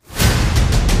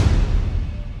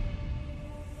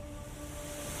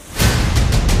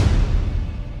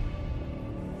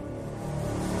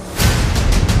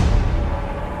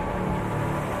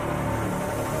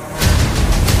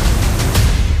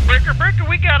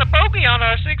got a bogey on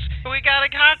our six. We got a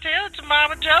cocktail to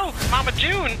Mama Joe, Mama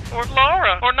June, or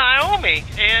Laura, or Naomi.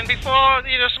 And before,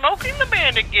 Smoking the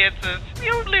Bandit gets us,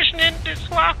 you're listening to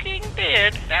Squawking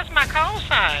Dead. That's my call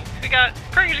sign. We got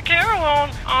Crazy Carol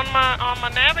on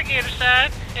my navigator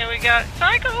side, and we got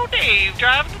Psycho Dave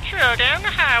driving the truck down the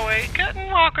highway, cutting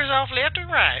walkers off left and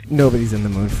right. Nobody's in the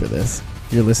mood for this.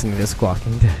 You're listening to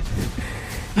Squawking Dead.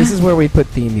 This is where we put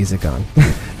theme music on.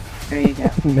 There you go.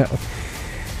 No.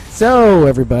 So,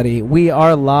 everybody, we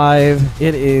are live.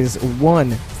 It is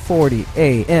 1:40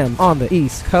 a.m. on the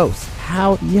East Coast.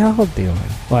 How y'all doing?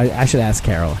 Well, I should ask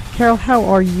Carol. Carol, how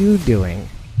are you doing?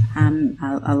 I'm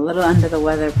a little under the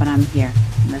weather, but I'm here.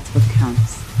 That's what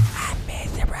counts. I'm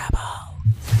miserable.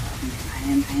 I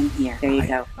am here. There you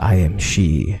go. I am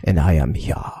she, and I am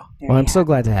here. Well, I'm so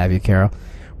glad to have you, Carol.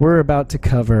 We're about to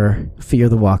cover Fear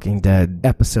the Walking Dead,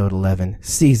 Episode 11,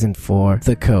 Season 4,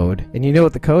 The Code. And you know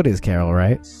what the code is, Carol,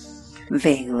 right?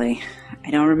 Vaguely.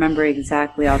 I don't remember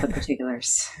exactly all the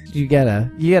particulars. You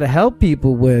gotta help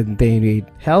people when they need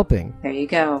helping. There you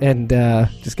go. And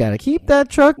just gotta keep that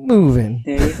truck moving.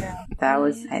 There you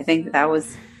go. I think that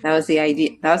was the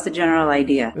idea. That was the general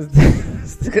idea.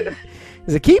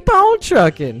 Is it keep on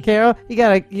trucking, Carol?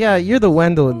 You're the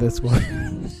Wendell in this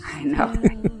one. I know.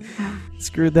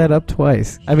 Screwed that up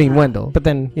twice. I mean, Wendell. But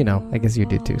then, I guess you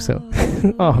did too, so.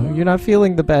 Oh, you're not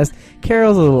feeling the best.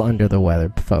 Carol's a little under the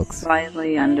weather, folks.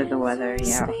 Slightly under the weather,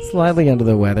 yeah. Slightly under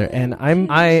the weather. And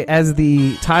I, as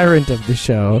the tyrant of the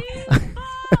show, I'm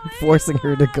forcing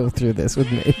her to go through this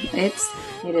with me. It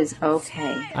is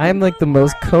okay. I'm like the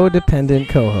most codependent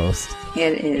co-host.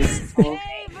 It is okay.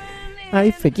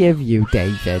 I forgive you,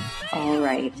 David. All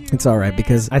right. It's all right,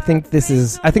 because I think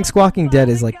Squawking Dead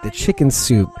is like the chicken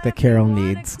soup that Carol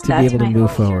needs to be able to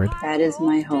move forward. That is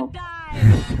my hope.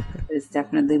 That is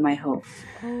definitely my hope.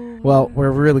 Well,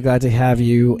 we're really glad to have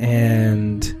you,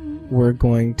 and we're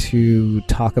going to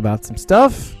talk about some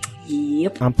stuff.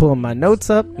 Yep. I'm pulling my notes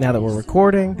up now that we're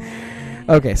recording.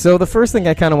 Okay, so the first thing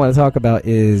I kind of want to talk about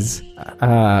is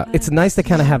it's nice to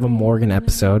kind of have a Morgan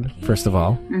episode, first of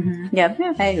all. Mm-hmm. Yeah,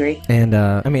 I agree. And,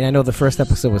 I know the first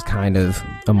episode was kind of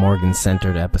a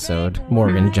Morgan-centered episode.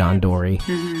 Morgan, John Dory.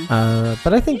 Mm-hmm.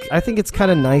 But I think it's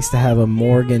kind of nice to have a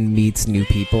Morgan meets new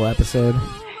people episode.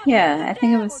 Yeah, I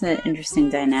think it was an interesting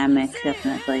dynamic,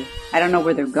 definitely. I don't know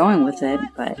where they're going with it,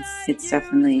 but it's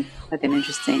definitely like an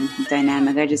interesting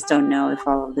dynamic. I just don't know if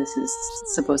all of this is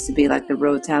supposed to be like the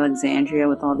road to Alexandria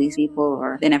with all these people,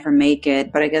 or they never make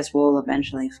it, but I guess we'll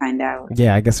eventually find out.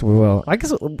 Yeah, I guess we will. I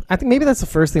think maybe that's the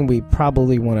first thing we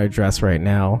probably want to address right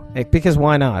now, because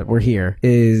why not? We're here.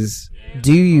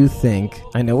 Do you think,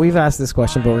 I know we've asked this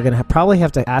question, but we're going to probably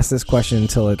have to ask this question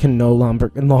until it can no longer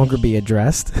be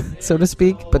addressed, so to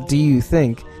speak, but do you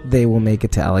think they will make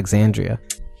it to Alexandria?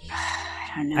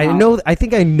 I don't know. I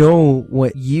think I know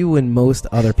what you and most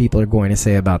other people are going to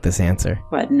say about this answer.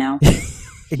 But no.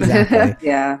 Exactly.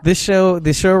 Yeah. The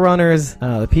showrunners,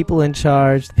 the people in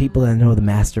charge, the people that know the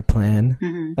master plan.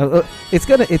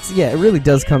 Mm-hmm. It really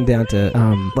does come down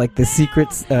to like the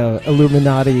secrets,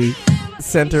 Illuminati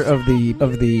center of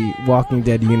the Walking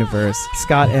Dead universe.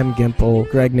 Scott M. Gimple,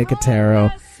 Greg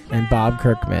Nicotero, and Bob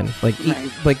Kirkman, like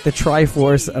the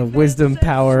Triforce of wisdom,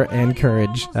 power, and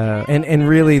courage, and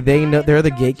really they're the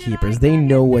gatekeepers. They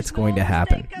know what's going to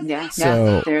happen. Yeah,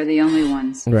 they're the only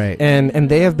ones, right? And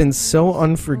they have been so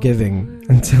unforgiving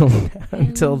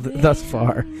until thus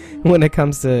far when it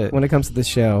comes to the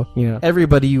show.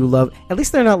 Everybody you love, at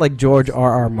least they're not like George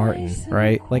R.R. Martin,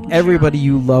 right? Like everybody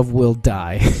you love will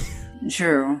die.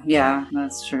 True. Yeah,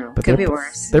 that's true. But could be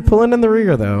worse. They're pulling in the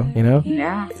rear, though,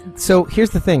 Yeah. So here's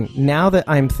the thing. Now that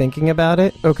I'm thinking about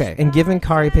it, okay, and given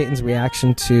Kari Payton's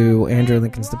reaction to Andrew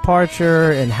Lincoln's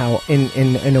departure, and how,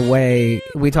 in a way,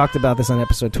 we talked about this on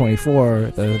episode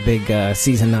 24, the big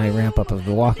season 9 ramp-up of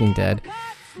The Walking Dead.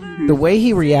 The way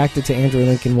he reacted to Andrew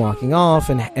Lincoln walking off,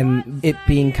 and it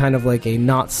being kind of like a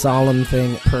not solemn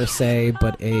thing per se,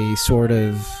 but a sort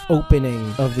of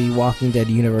opening of the Walking Dead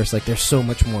universe. Like, there's so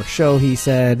much more show, he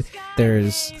said.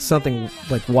 There's something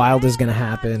like wild is going to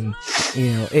happen.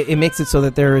 It makes it so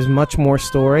that there is much more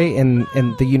story, and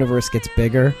the universe gets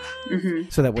bigger,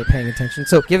 so that we're paying attention.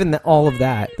 So given all of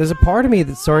that, there's a part of me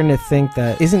that's starting to think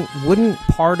that wouldn't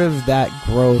part of that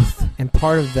growth and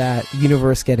part of that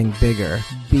universe getting bigger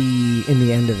be in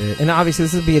the end of it. And obviously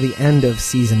this would be the end of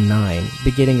season 9,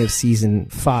 beginning of season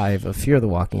 5 of Fear the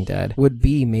Walking Dead, would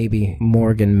be maybe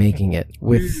Morgan making it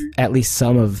with at least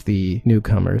some of the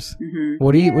newcomers.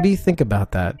 What do you think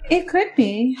about that? It could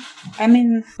be. I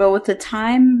mean, but with the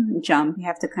time jump, you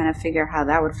have to kind of figure how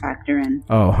that would factor in.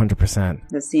 Oh, 100%.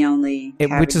 That's the only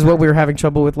which is what we were having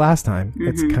trouble with last time.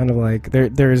 It's kind of like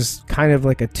there's kind of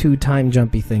like a 2-time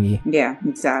jumpy thingy. Yeah,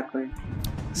 exactly.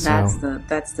 So,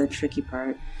 that's the tricky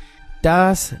part.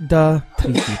 Das the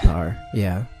tricky part.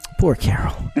 Yeah. Poor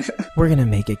Carol. We're gonna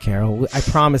make it, Carol. I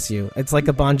promise you. It's like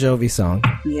a Bon Jovi song.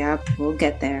 Yep, we'll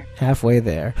get there. Halfway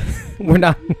there. We're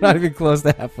not even close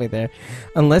to halfway there.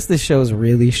 Unless this show's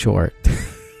really short.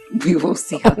 We will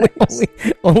see how that goes.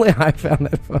 Only I found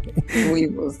that funny. We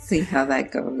will see how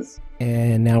that goes.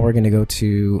 And now we're going to go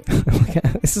to...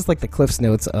 this is like the Cliff's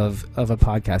Notes of a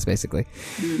podcast, basically.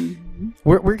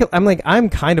 I'm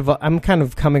kind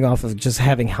of coming off of just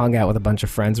having hung out with a bunch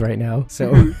of friends right now.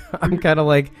 So I'm kind of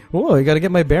like, whoa, I got to get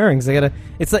my bearings.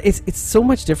 It's so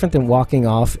much different than walking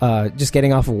off, just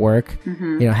getting off of work,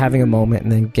 having a moment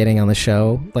and then getting on the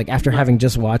show. Like after having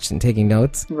just watched and taking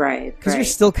notes. Right. Because you're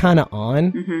still kind of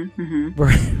on.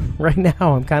 Right now,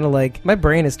 I'm kind of like, my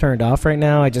brain is turned off right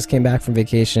now. I just came back from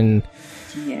vacation.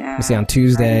 Yeah. See, on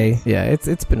Tuesday. Right. Yeah,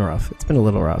 it's been rough. It's been a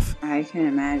little rough. I can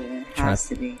imagine. It has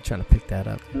to be. Trying to pick that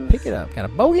up. Pick it up. Got a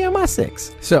bogey on my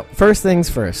 6. So, first things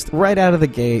first. Right out of the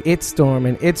gate, it's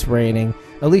storming. It's raining.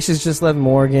 Alicia's just left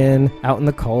Morgan out in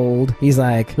the cold. He's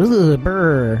like, ugh,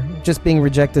 brr, just being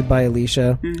rejected by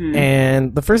Alicia.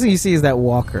 And the first thing you see is that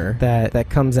walker that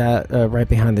comes out right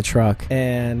behind the truck.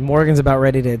 And Morgan's about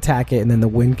ready to attack it, and then the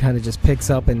wind kind of just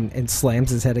picks up and slams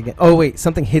his head again. Oh, wait,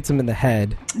 something hits him in the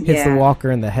head. Hits the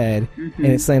walker in the head, and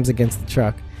it slams against the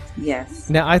truck. Yes.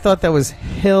 Now, I thought that was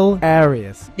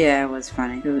hilarious. Yeah, it was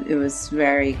funny. It was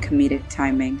very comedic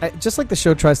timing. Just like the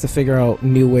show tries to figure out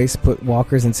new ways to put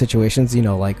walkers in situations,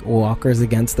 like walkers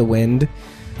against the wind,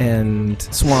 and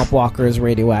swamp walkers,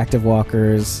 radioactive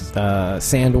walkers,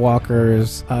 sand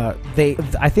walkers.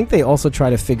 I think they also try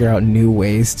to figure out new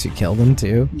ways to kill them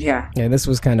too. Yeah. Yeah, this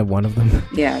was kind of one of them.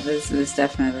 Yeah, this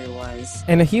definitely was.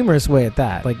 In a humorous way at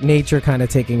that. Like nature kind of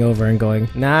taking over and going,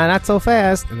 nah, not so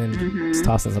fast, and then it's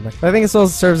tossing something. But I think it also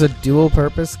serves a dual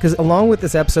purpose, because along with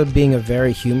this episode being a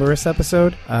very humorous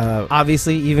episode,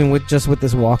 obviously even with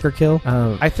this walker kill,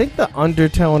 I think the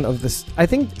undertone of this, I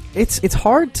think it's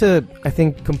hard to,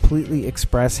 completely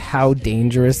express how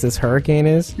dangerous this hurricane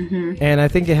is. And I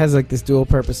think it has like this dual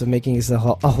purpose of making this a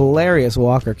hilarious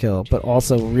walker kill, but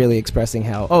also really expressing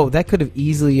how, that could have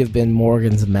easily have been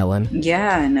Morgan's melon.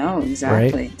 Yeah, no,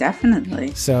 exactly. Right?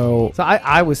 Definitely. So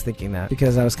I was thinking that,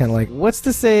 because I was kind of like, what's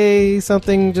to say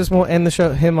something just won't end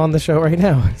him on the show right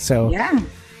now? So yeah.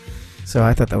 So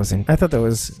I thought that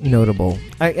was notable.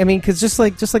 I mean, because just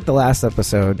like the last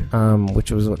episode,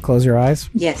 which was what, Close Your Eyes?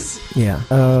 Yes. Yeah.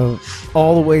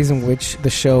 All the ways in which the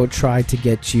show tried to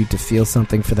get you to feel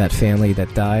something for that family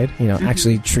that died.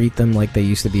 Actually treat them like they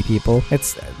used to be people.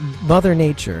 It's Mother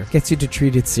Nature gets you to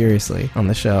treat it seriously on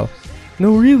the show.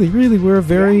 No, really, we're a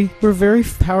very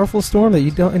powerful storm that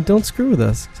you don't screw with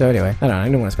us. So anyway, I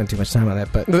don't want to spend too much time on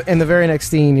that. But in the very next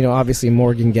scene, obviously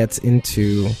Morgan gets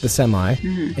into the semi,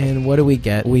 and what do we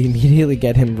get? We immediately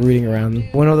get him rooting around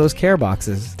one of those care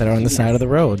boxes that are on the side of the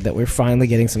road that we're finally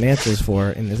getting some answers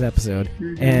for in this episode.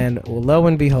 And lo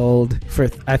and behold, for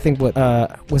I think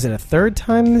was it a third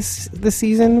time this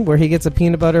season where he gets a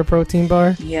peanut butter protein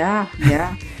bar? Yeah.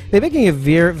 They're making it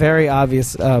very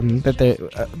obvious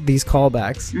that these callbacks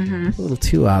a little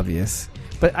too obvious.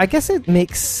 But I guess it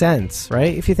makes sense,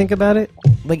 right? If you think about it,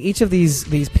 like each of these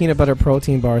peanut butter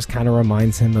protein bars kind of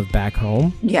reminds him of back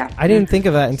home. Yeah, I didn't think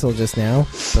of that until just now,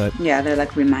 but yeah, they're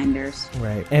like reminders,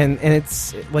 right? And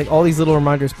it's like all these little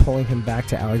reminders pulling him back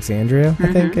to Alexandria.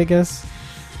 I guess.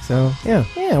 So,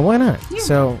 yeah, why not? Yeah.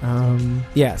 So,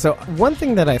 so one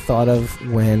thing that I thought of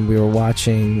when we were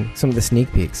watching some of the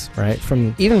sneak peeks, right,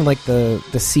 from even like the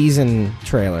season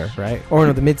trailer, right, or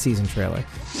no, the mid-season trailer,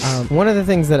 one of the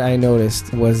things that I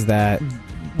noticed was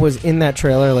in that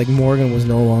trailer, like Morgan was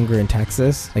no longer in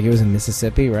Texas, like it was in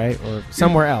Mississippi, right, or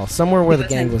somewhere else, somewhere where the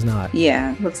gang was not.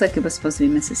 Yeah, looks like it was supposed to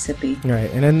be Mississippi.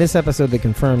 Right, and in this episode, they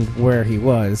confirmed where he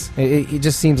was. It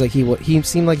just seems like he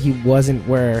seemed like he wasn't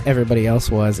where everybody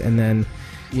else was, and then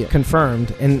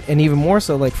confirmed, and even more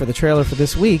so, like for the trailer for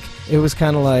this week, it was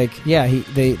kind of like,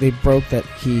 they broke that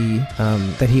he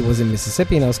was in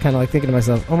Mississippi, and I was kind of like thinking to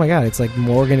myself, oh my god, it's like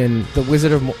Morgan and the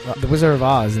Wizard of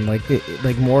Oz, and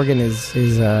like Morgan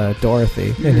is Dorothy,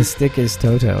 and his stick is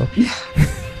Toto.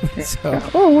 So,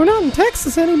 oh, we're not in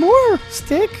Texas anymore.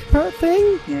 Stick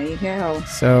thing. There you go.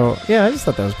 So, yeah, I just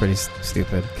thought that was pretty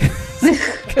stupid.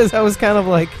 Because I was kind of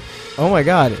like, oh my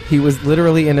God, he was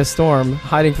literally in a storm,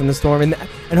 hiding from the storm.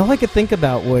 And all I could think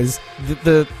about was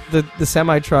the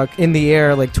semi-truck in the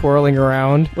air, like twirling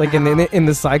around, like in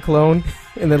the cyclone,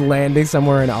 and then landing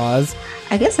somewhere in Oz.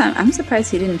 I guess I'm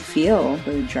surprised he didn't feel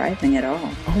the driving at all.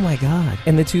 Oh my God.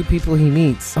 And the 2 people he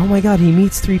meets. Oh my God, he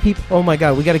meets 3 people. Oh my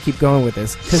God, we got to keep going with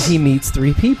this. Because he meets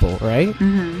 3 people, right?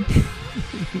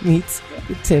 Mm-hmm. He meets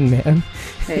the Tin Man,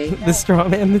 the Straw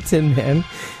Man, the Tin Man,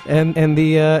 and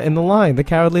the Lion, the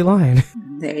Cowardly Lion.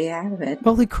 There you have it.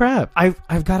 Holy crap!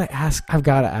 I've got to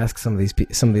ask some of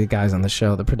the guys on the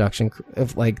show, the production,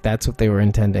 if like that's what they were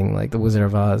intending, like the Wizard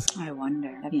of Oz. I wonder.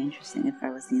 That'd be interesting if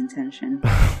that was the intention.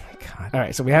 Oh my God! All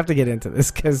right, so we have to get into this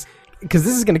because this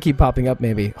is going to keep popping up.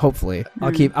 Maybe, hopefully,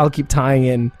 I'll keep tying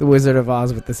in the Wizard of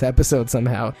Oz with this episode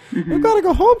somehow. We gotta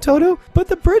go home, Toto, but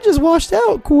the bridge is washed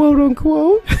out, quote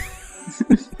unquote.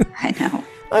 I know.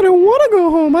 I don't want to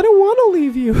go home. I don't want to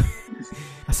leave you.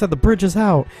 I said the bridge is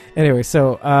out. Anyway,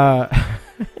 so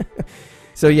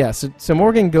so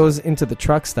Morgan goes into the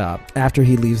truck stop after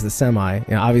he leaves the semi. You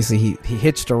know, obviously he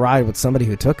hitched a ride with somebody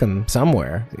who took him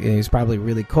somewhere. He was probably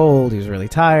really cold. He was really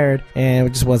tired,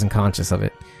 and just wasn't conscious of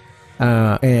it.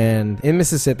 And in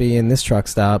Mississippi, in this truck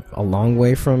stop, a long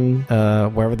way from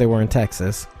wherever they were in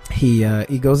Texas, he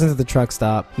goes into the truck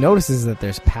stop, notices that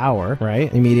there's power,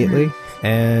 right, immediately.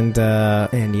 And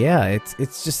yeah,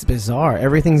 it's just bizarre.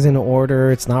 Everything's in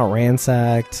order. It's not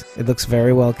ransacked. It looks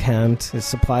very well kept. There's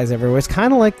supplies everywhere. It's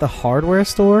kind of like the hardware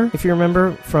store, if you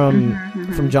remember,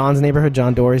 from John's neighborhood,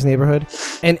 John Dory's neighborhood.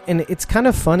 And it's kind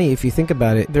of funny if you think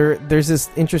about it. There's this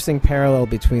interesting parallel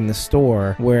between the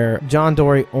store where John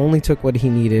Dory only took what he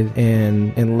needed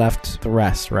and left the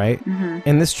rest, right?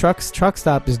 And this truck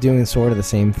stop is doing sort of the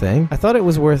same thing. I thought it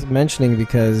was worth mentioning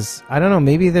because, I don't know,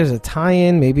 maybe there's a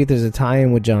tie-in. Maybe there's a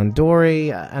tie-in with John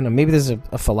Dory. I don't know, maybe there's a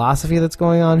philosophy that's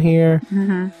going on here.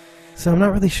 So I'm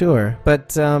not really sure,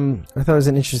 but I thought it was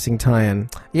an interesting tie-in.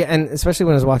 Yeah, and especially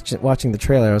when I was watching the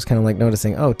trailer, I was kind of like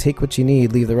noticing, oh, take what you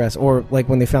need, leave the rest. Or like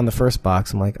when they found the first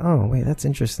box, I'm like, oh, wait, that's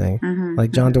interesting. Like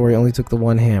John Dory only took the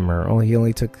one hammer, or he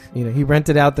only took, he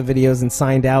rented out the videos and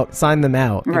signed them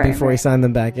out before he signed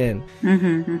them back in.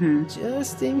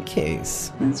 Just in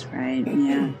case. That's right,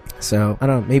 yeah. So, I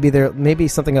don't know, maybe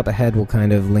something up ahead will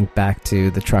kind of link back to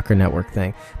the Trucker Network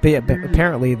thing. But yeah,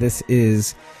 apparently this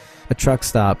is a truck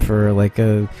stop for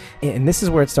and this is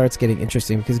where it starts getting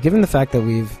interesting, because given the fact that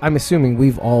I'm assuming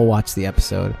we've all watched the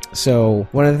episode. So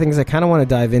one of the things I kind of want to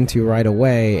dive into right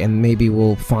away, and maybe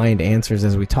we'll find answers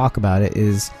as we talk about it,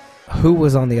 is who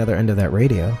was on the other end of that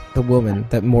radio? The woman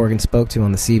that Morgan spoke to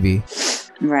on the CB.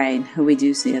 Right, who we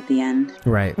do see at the end.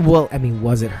 Right. Well, I mean,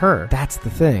 was it her? That's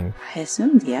the thing. I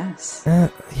assumed yes.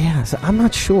 Yeah, so I'm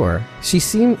not sure.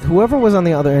 Whoever was on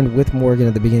the other end with Morgan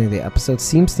at the beginning of the episode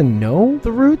seems to know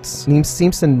the routes,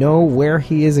 seems to know where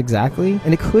he is exactly.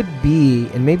 And it could be,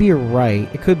 and maybe you're right,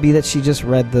 it could be that she just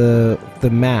read the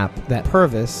map that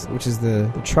Purvis, which is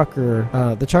the trucker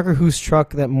whose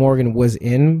truck that Morgan was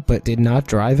in but did not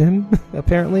drive him,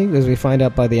 apparently, as we find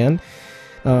out by the end.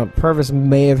 Purvis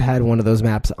may have had one of those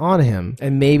maps on him,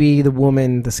 and maybe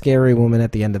the scary woman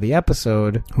at the end of the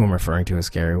episode, who I'm referring to as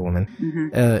Scary Woman,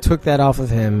 took that off of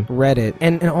him, read it,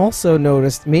 and also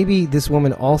noticed, maybe this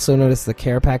woman also noticed the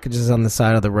care packages on the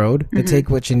side of the road, the take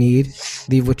what you need,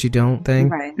 leave what you don't thing.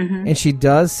 Right. And she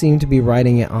does seem to be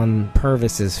writing it on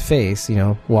Purvis's face,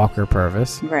 Walker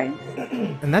Purvis. Right.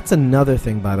 And that's another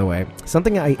thing, by the way,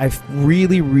 something I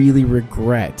really, really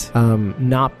regret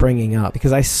not bringing up,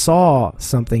 because I saw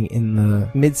something in the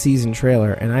mid-season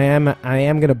trailer, and I am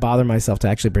going to bother myself to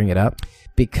actually bring it up,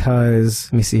 because,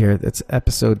 let me see here, it's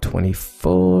episode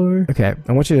 24. Okay,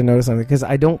 I want you to notice something, because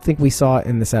I don't think we saw it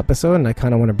in this episode, and I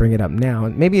kind of want to bring it up now.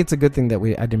 And maybe it's a good thing that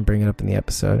I didn't bring it up in the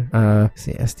episode.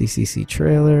 See, SDCC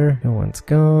trailer, no one's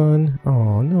gone.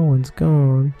 Oh, no one's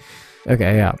gone.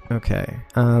 Okay, yeah.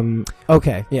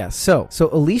 Okay, yeah. So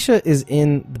Alicia is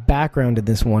in the background in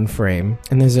this one frame,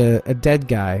 and there's a dead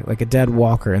guy, like a dead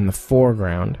walker in the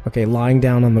foreground, okay, lying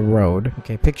down on the road.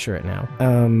 Okay, picture it now.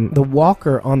 The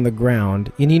walker on the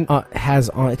ground, has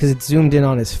on, because it's zoomed in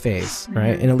on his face,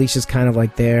 right? And Alicia's kind of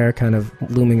like there, kind of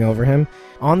looming over him.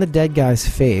 On the dead guy's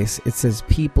face, it says,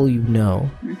 people you know.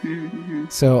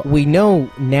 So we know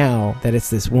now that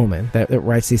it's this woman that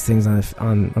writes these things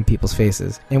on people's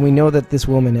faces. And we know that this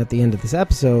woman at the end of this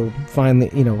episode finally,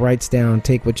 writes down,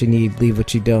 take what you need, leave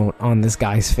what you don't, on this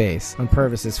guy's face, on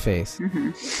Purvis's face.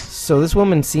 So this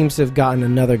woman seems to have gotten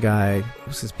another guy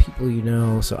who says, people you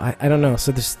know. So I don't know.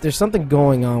 So there's something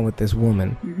going on with this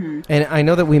woman. And I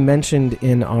know that we mentioned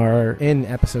in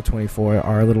episode 24,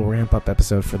 our little ramp up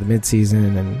episode for the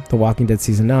mid-season and The Walking Dead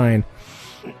season 9,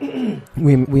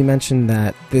 we mentioned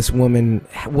that this woman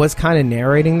was kind of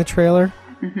narrating the trailer.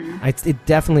 It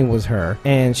definitely was her,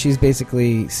 and she's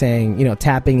basically saying,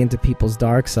 tapping into people's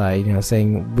dark side,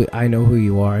 saying, I know who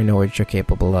you are, I know what you're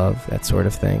capable of, that sort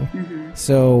of thing.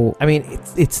 So, I mean,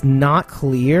 it's not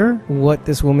clear what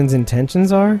this woman's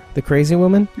intentions are, the crazy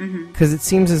woman, because it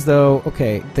seems as though,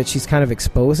 that she's kind of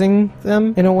exposing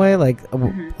them in a way, like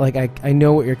I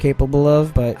know what you're capable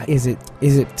of, but is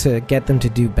it to get them to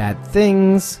do bad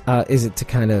things? Is it to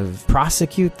kind of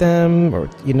prosecute them, or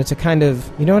to kind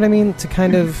of, you know what I mean, to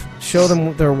kind of show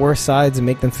them their worst sides and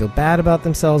make them feel bad about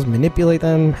themselves, manipulate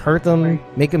them, hurt them,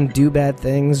 make them do bad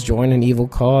things, join an evil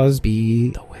cause, be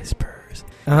the Whispers.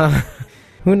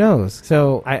 Who knows?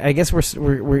 So I guess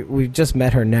we've just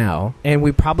met her now, and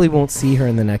we probably won't see her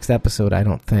in the next episode, I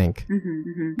don't think.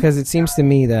 Because it seems to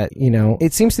me that,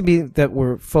 it seems to be that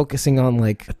we're focusing on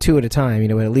like 2 at a time.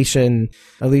 Alicia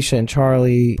and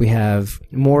Charlie. We have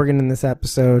Morgan in this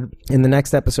episode. In the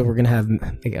next episode, we're going to have,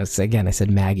 I said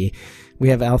Maggie. We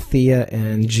have Althea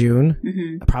and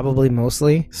June, probably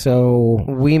mostly. So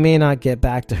we may not get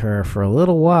back to her for a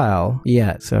little while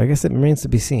yet. So I guess it remains to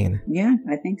be seen. Yeah,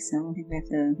 I think so. I think we have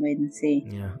to wait and see.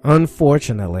 Yeah.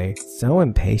 Unfortunately. So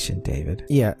impatient, David.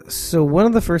 Yeah. So one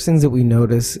of the first things that we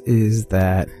notice is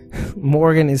that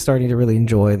Morgan is starting to really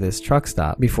enjoy this truck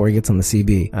stop before he gets on the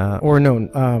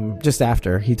CB. Just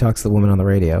after he talks to the woman on the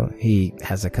radio. He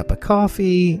has a cup of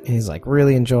coffee, and he's like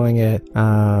really enjoying it.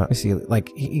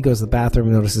 He goes to the bathroom,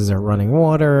 notices they're running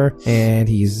water, and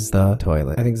he uses the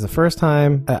toilet. I think it's the first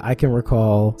time I can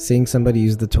recall seeing somebody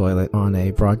use the toilet on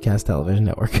a broadcast television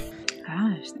network.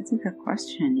 Gosh, that's a good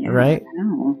question. Yeah, right? I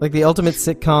know. Like the ultimate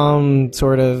sitcom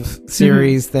sort of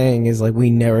series thing is like we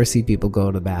never see people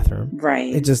go to the bathroom.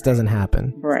 Right. It just doesn't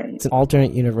happen. Right. It's an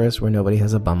alternate universe where nobody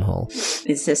has a bumhole.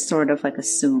 It's just sort of like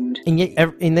assumed. And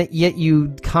yet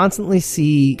you constantly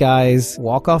see guys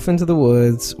walk off into the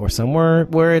woods or somewhere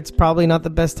where it's probably not the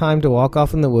best time to walk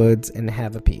off in the woods and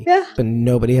have a pee. Yeah. But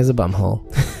nobody has a bumhole.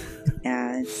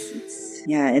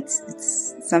 Yeah,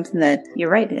 it's something that, you're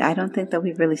right, I don't think that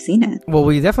we've really seen it. Well,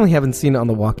 we definitely haven't seen it on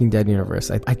the Walking Dead universe.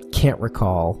 I can't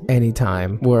recall any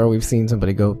time where we've seen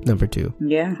somebody go number 2.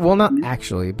 Yeah. Well, not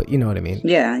actually, but you know what I mean.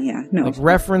 Yeah. No. Like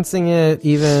referencing it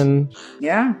even.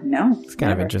 Yeah, no. It's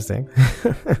kind of interesting.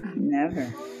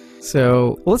 Never.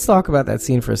 So let's talk about that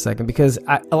scene for a second, because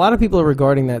a lot of people are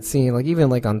regarding that scene, like even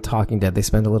like on Talking Dead, they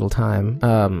spend a little time.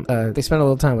 They spend a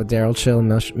little time with Daryl Chill,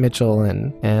 Mitchell,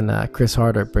 and Chris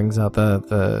Harder brings out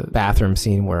the bathroom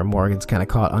scene where Morgan's kind of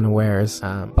caught unawares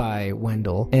by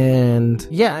Wendell, and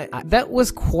yeah, that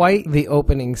was quite the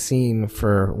opening scene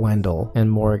for Wendell and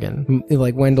Morgan.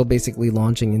 Like Wendell basically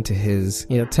launching into his,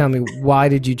 tell me, why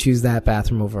did you choose that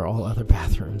bathroom over all other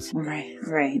bathrooms? Right.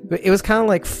 But it was kind of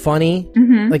like funny,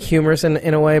 like humorous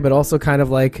in a way, but also kind of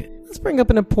like, let's bring up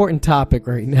an important topic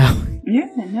right now. Yeah,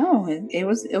 no, it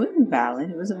was valid.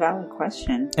 It was a valid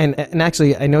question. And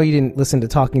actually, I know you didn't listen to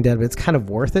Talking Dead, but it's kind of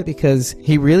worth it because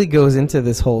he really goes into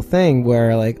this whole thing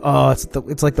where like,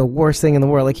 it's like the worst thing in the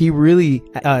world. Like he really,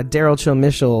 Daryl Chill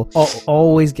Mitchell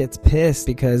always gets pissed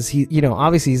because he,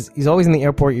 obviously he's always in the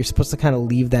airport. You're supposed to kind of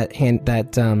leave that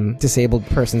disabled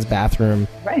person's bathroom,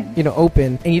 right,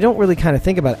 open, and you don't really kind of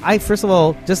think about it. First of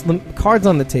all, just the cards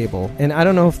on the table, and I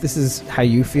don't know if this is how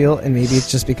you feel, and maybe it's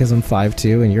just because I'm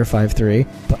 5'2" and you're 5'3",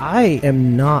 but I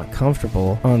am not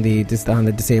comfortable on the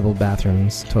disabled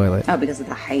bathroom's toilet. Oh, because of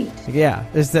the height. Yeah,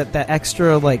 there's that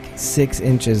extra like 6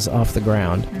 inches off the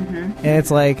ground, and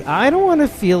it's like I don't want to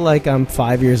feel like I'm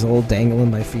 5 years old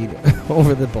dangling my feet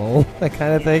over the bowl, that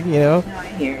kind of thing, No, I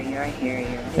hear you.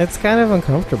 It's kind of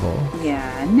uncomfortable.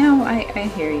 Yeah, no, I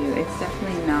hear you. It's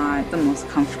definitely not the most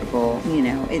comfortable.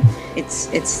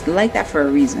 It's like that for a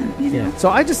reason. Yeah. So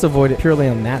I just avoid it purely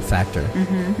on that factor.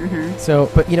 So,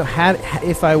 but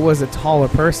if I was a taller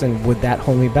person, would that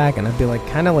hold me back? And I'd be like,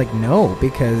 kind of like no,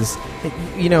 because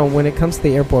when it comes to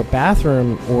the airport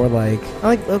bathroom, or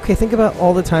okay, think about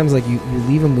all the times like you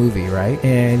leave a movie, right,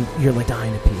 and you're like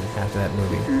dying to pee after that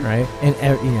movie, right, and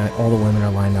all the women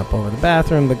are lined up over the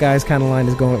bathroom. The guy's kind of line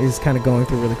is kind of going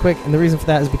through really quick, and the reason for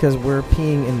that is because we're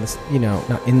peeing in the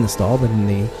not in the stall, but in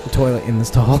the toilet in the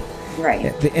stall. Right.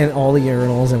 and all the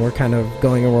urinals, and we're kind of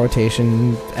going in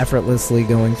rotation, effortlessly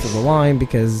going through the line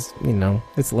because, you know,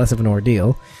 it's less of an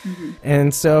ordeal.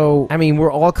 And so, I mean,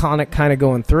 we're all kind of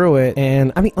going through it.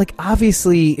 And I mean, like,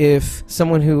 obviously, if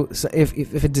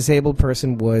a disabled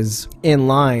person was in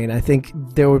line, I think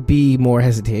there would be more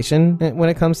hesitation when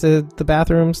it comes to the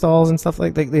bathroom stalls and stuff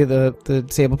like that, the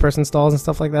disabled person stalls and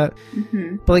stuff like that.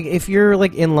 But like, if you're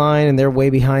like in line and they're way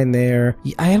behind there,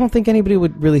 I don't think anybody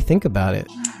would really think about it.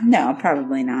 No,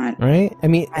 probably not. Right? I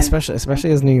mean,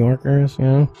 especially as New Yorkers, you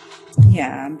know?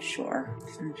 Yeah, I'm sure.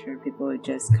 I'm sure people would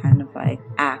just kind of like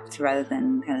act rather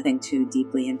than kind of think too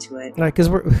deeply into it. Right, because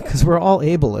we're all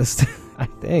ableist, I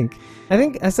think. I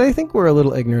think we're a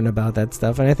little ignorant about that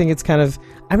stuff, and I think it's kind of,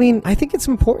 I mean, I think it's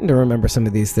important to remember some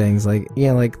of these things, like,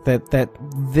 yeah, like that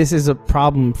this is a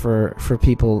problem for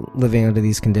people living under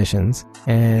these conditions,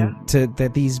 and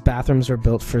that these bathrooms are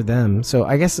built for them. So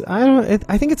I guess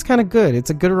I think it's kind of good. It's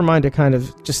a good reminder, kind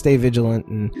of just stay vigilant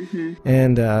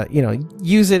and you know,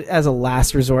 use it as a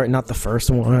last resort, not the first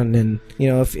one. And you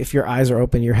know, if your eyes are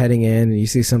open, you're heading in, and you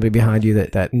see somebody behind you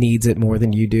that needs it more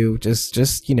than you do,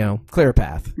 just you know, clear a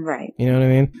path. Right. You know what I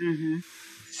mean?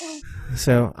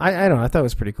 So I don't know. I thought it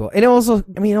was pretty cool, and it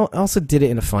also did it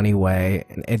in a funny way,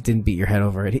 and it didn't beat your head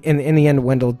over it. And in the end,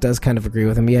 Wendell does kind of agree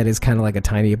with him. Yeah, it is kind of like a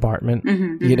tiny apartment,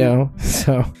 you know.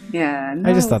 So yeah, no,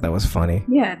 I just thought that was funny.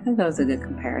 Yeah, I thought that was a good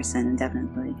comparison,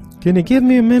 definitely. Can you give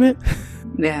me a minute?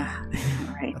 Yeah,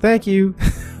 right. Thank you.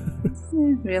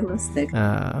 Realistic.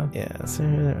 Yeah. So,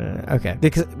 okay.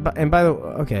 Because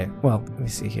okay. Well, let me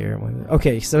see here.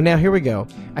 Okay. So now here we go.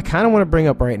 I kind of want to bring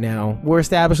up right now. We're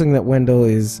establishing that Wendell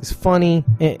is funny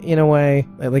in a way,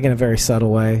 like in a very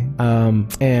subtle way.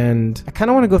 And I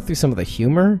kind of want to go through some of the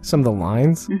humor, some of the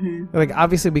lines. Like,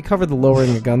 obviously, we covered the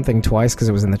lowering a gun thing twice because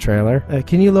it was in the trailer.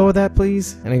 Can you lower that,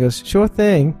 please? And he goes, sure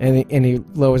thing. And he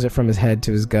lowers it from his head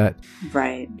to his gut.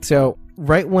 Right. So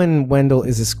right when Wendell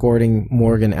is escorting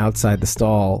Morgan outside the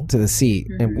stall to the seat,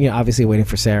 and you know, obviously waiting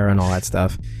for Sarah and all that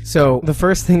stuff. So the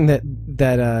first thing that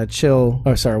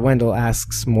Wendell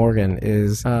asks Morgan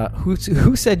is,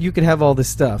 who said you could have all this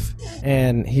stuff?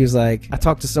 And he was like, I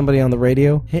talked to somebody on the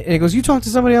radio. And he goes, you talked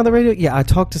to somebody on the radio? Yeah, I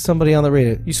talked to somebody on the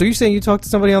radio. So you're saying you talked to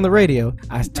somebody on the radio?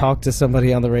 I talked to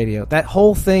somebody on the radio. That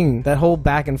whole thing, that whole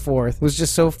back and forth was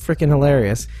just so freaking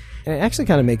hilarious. And it actually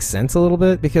kind of makes sense a little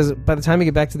bit, because by the time you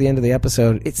get back to the end of the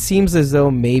episode, it seems as though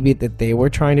maybe that they were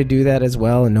trying to do that as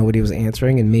well and nobody was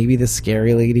answering, and maybe the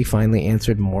scary lady finally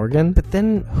answered Morgan. But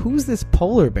then, who's this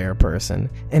polar bear person?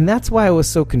 And that's why I was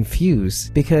so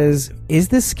confused, because is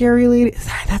this scary lady...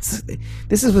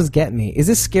 This is what's getting me. Is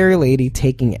this scary lady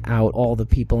taking out all the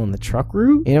people in the truck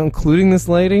route? You know, including this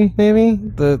lady, maybe?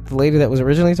 The lady that was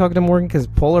originally talking to Morgan? Because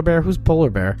polar bear, who's polar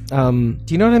bear? Do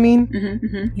you know what I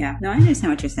mean? Yeah. No, I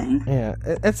understand what you're saying. Yeah,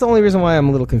 that's the only reason why I'm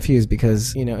a little confused,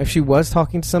 because, you know, if she was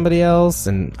talking to somebody else,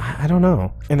 and I don't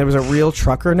know, and there was a real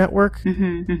trucker network,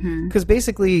 because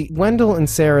basically Wendell and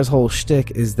Sarah's whole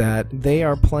shtick is that they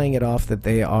are playing it off that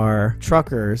they are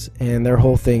truckers, and their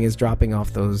whole thing is dropping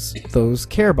off those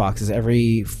care boxes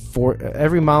every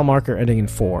mile marker ending in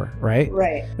 4, right?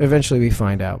 Right. Eventually we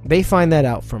find out. They find that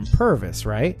out from Purvis,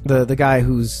 right? The guy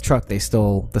whose truck they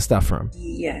stole the stuff from.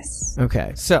 Yes.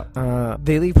 Okay, so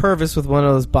they leave Purvis with one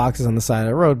of those boxes on the side of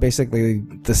the road, basically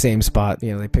the same spot,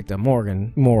 you know, they picked up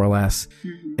Morgan, more or less.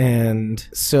 And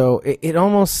so it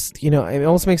almost, you know, it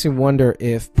almost makes me wonder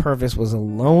if Purvis was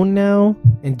alone now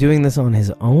and doing this on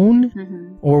his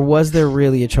own, or was there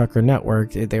really a trucker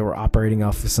network? They were operating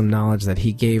off of some knowledge that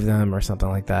he gave them or something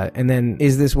like that. And then,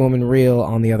 is this woman real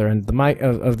on the other end of the mic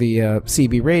of the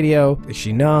CB radio? Is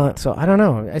she not? So I don't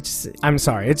know. I'm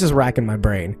sorry, it's just racking my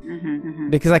brain.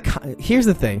 Because here's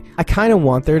the thing, I kind of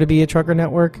want there to be a trucker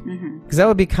network, because that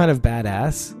would be kind of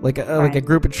badass, like a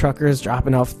group of truckers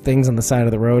dropping off things on the side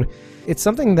of the road. It's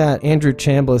something that Andrew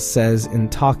Chambliss says in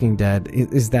Talking Dead,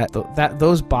 is that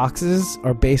those boxes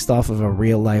are based off of a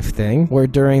real life thing, where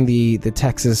during the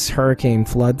Texas hurricane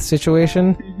flood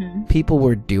situation, people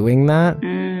were doing that.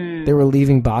 They were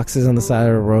leaving boxes on the side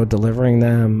of the road, delivering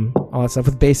them, all that stuff,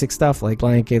 with basic stuff like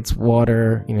blankets,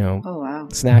 water, you know,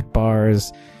 snack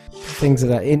bars, things of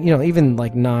that, and, you know, even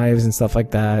like knives and stuff like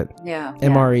that. Yeah.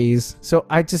 MREs. So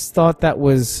I just thought that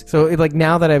was like,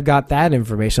 now that I've got that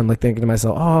information, I'm like thinking to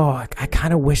myself, I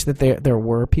kind of wish that there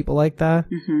were people like that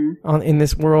in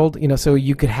this world, you know. So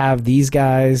you could have these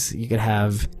guys, you could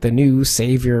have the new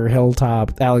Savior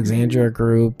Hilltop Alexandria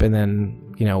group, and then,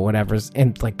 you know, whatever's,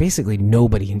 and like basically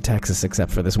nobody in Texas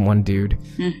except for this one dude,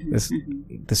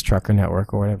 this trucker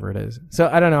network or whatever it is. So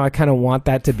I don't know. I kind of want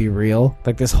that to be real,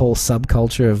 like this whole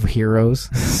subculture of heroes.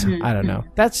 I don't know.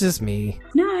 That's just me.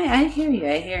 No, I hear you.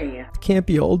 I hear you. Can't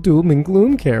be all doom and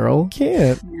gloom, Carol.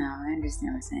 Can't. No, I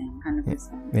understand what you're saying.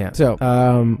 100%. Yeah. So,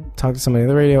 talk to somebody on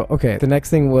the radio. Okay. The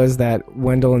next thing was that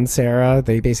Wendell and Sarah,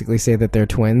 they basically say that they're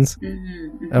twins.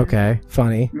 Okay.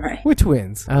 Funny. Right. We're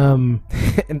twins. And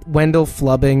Wendell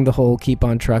flubbing the whole keep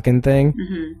on trucking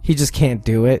thing. He just can't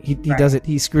do it. He does it.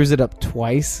 He screws it up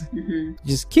twice.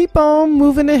 Just keep on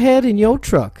moving ahead in your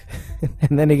truck.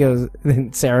 And then he goes,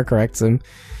 then Sarah corrects him.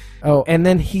 Oh, and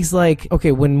then he's like,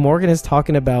 okay, when Morgan is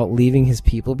talking about leaving his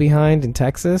people behind in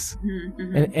Texas,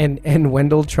 and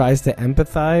Wendell tries to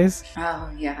empathize. Oh,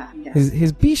 yeah.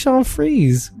 His Bichon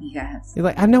Frise. Yes. You're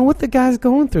like, I know what the guy's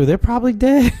going through. They're probably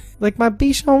dead. Like my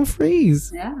Bichon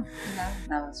Frise. Yeah,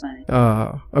 that was funny.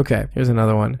 Oh, okay. Here's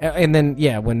another one. And then,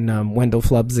 yeah, when Wendell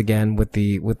flubs again with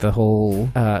the whole,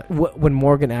 when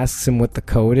Morgan asks him what the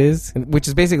code is, which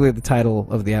is basically the title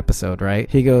of the episode, right?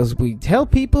 He goes, we tell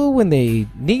people when they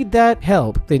need that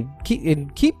help, then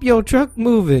keep your truck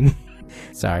moving.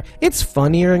 Sorry. It's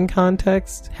funnier in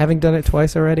context, having done it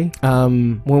twice already.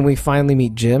 When we finally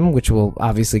meet Jim, which we'll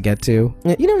obviously get to.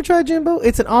 You never tried Jimbo?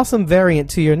 It's an awesome variant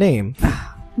to your name.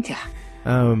 Yeah.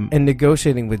 And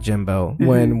negotiating with Jimbo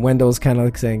when Wendell's kind of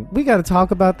like saying, we got to talk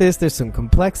about this. There's some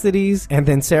complexities. And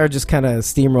then Sarah just kind of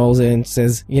steamrolls in,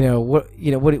 says, what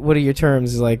are your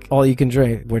terms? Like, all you can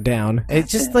drink. We're down.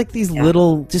 It's just like these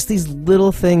little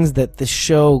things that the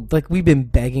show, like we've been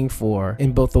begging for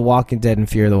in both The Walking Dead and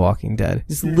Fear the Walking Dead.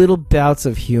 Just little bouts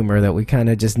of humor that we kind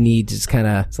of just need to just kind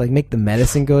of, it's like make the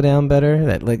medicine go down better.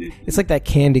 That like, it's like that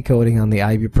candy coating on the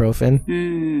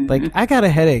ibuprofen. Like, I got a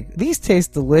headache. These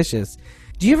taste delicious.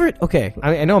 Do you ever, okay,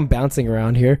 I know I'm bouncing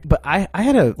around here, but I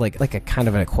had a, like a kind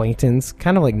of an acquaintance,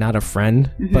 kind of like not a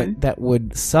friend, but that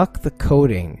would suck the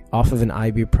coating off of an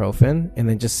ibuprofen and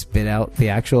then just spit out the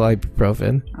actual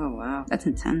ibuprofen. Oh, wow. That's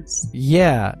intense.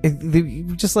 Yeah.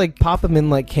 You just like pop them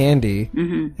in like candy.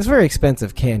 It's very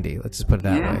expensive candy, let's just put it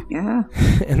that way. Yeah.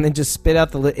 And then just spit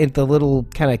out the little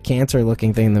kind of cancer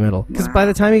looking thing in the middle. Because by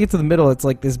the time you get to the middle, it's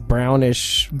like this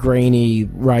brownish, grainy,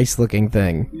 rice looking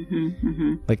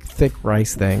thing. Like thick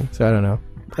rice thing. So I don't know.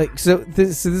 Like, so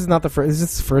this is not the first. Is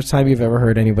this the first time you've ever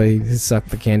heard anybody suck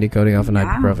the candy coating off an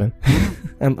ibuprofen?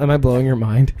 Am I blowing your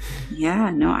mind? Yeah,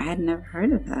 no, I had never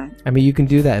heard of that. I mean, you can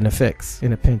do that in a fix,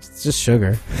 in a pinch. It's just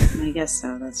sugar. I guess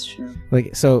so. That's true.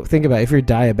 Like, so think about it. If you're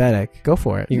diabetic, go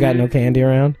for it. You got no candy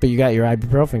around, but you got your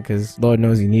ibuprofen because Lord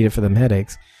knows you need it for them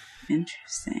headaches.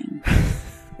 Interesting.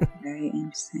 Very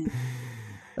interesting.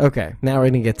 Okay, now we're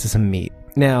going to get to some meat.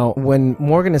 Now, when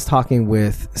Morgan is talking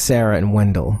with Sarah and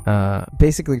Wendell,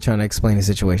 basically trying to explain the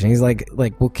situation, he's like,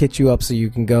 we'll kit you up so you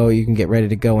can get ready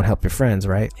to go and help your friends,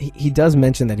 right? He does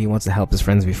mention that he wants to help his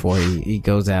friends before he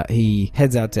goes out, he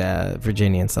heads out to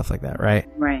Virginia and stuff like that, right?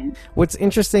 Right. What's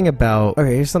interesting about,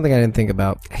 okay, here's something I didn't think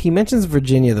about. He mentions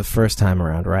Virginia the first time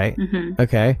around, right?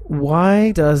 Okay.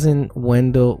 Why don't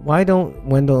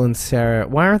Wendell and Sarah,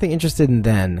 why aren't they interested in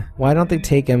then? Why don't they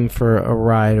take him for a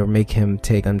ride or make him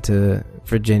take them to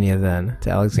Virginia then,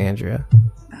 to Alexandria?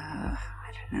 I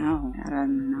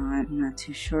don't know. I'm not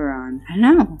too sure on. I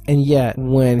don't know. And yet,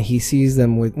 when they see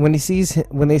him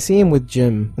with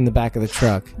Jim in the back of the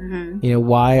truck,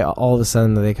 why all of a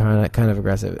sudden are they kind of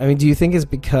aggressive? I mean, do you think it's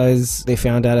because they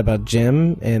found out about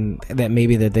Jim and that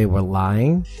maybe that they were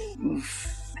lying?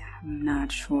 I'm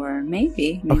not sure.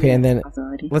 Maybe okay, and then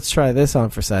let's try this on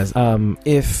for size.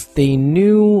 If they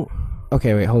knew.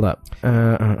 Okay, wait, hold up.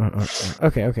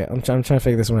 Okay. I'm trying to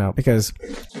figure this one out because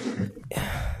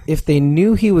if they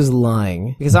knew he was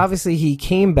lying, because obviously he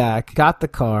came back, got the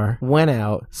car, went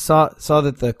out, saw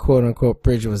that the quote unquote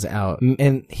bridge was out,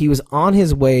 and he was on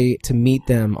his way to meet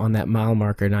them on that mile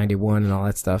marker 91 and all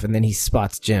that stuff, and then he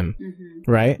spots Jim,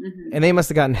 right? And they must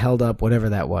have gotten held up, whatever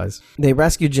that was. They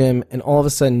rescue Jim, and all of a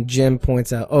sudden Jim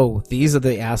points out, oh, these are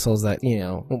the assholes that,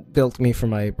 built me for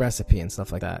my recipe and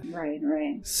stuff like that. Right.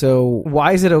 So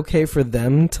why is it okay for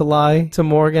them to lie to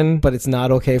Morgan, but it's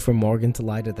not okay for Morgan to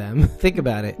lie to them? Think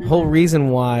about it. The whole reason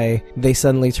why they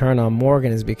suddenly turn on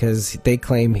Morgan is because they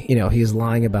claim, he's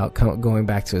lying about going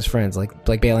back to his friends, like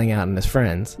bailing out on his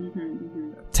friends.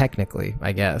 Technically,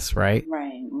 I guess, right?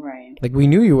 Right. Like, we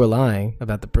knew you were lying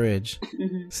about the bridge.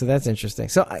 So that's interesting.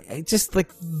 So I just,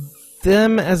 like,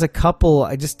 them as a couple,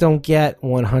 I just don't get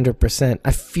 100%.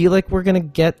 I feel like we're gonna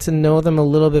get to know them a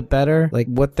little bit better, like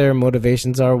what their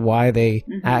motivations are, why they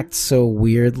act so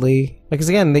weirdly. Because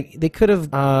again, they could have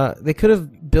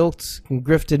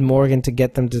grifted Morgan to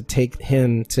get them to take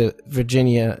him to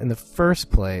Virginia in the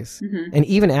first place. And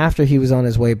even after he was on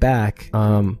his way back,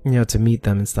 to meet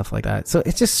them and stuff like that. So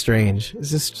it's just strange. It's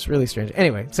just really strange.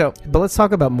 Anyway, but let's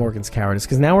talk about Morgan's cowardice,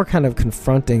 because now we're kind of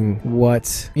confronting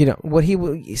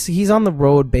he's on the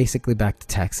road basically back to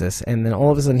Texas, and then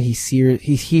all of a sudden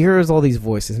he hears all these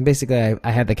voices, and basically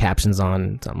I had the captions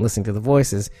on, so I'm listening to the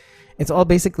voices. It's all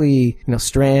basically,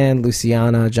 Strand,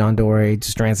 Luciana, John Dory.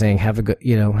 Strand saying, have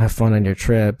fun on your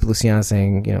trip. Luciana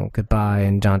saying, goodbye.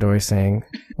 And John Dory saying,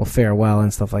 well, farewell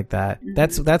and stuff like that.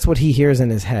 That's what he hears in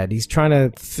his head. He's trying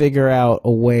to figure out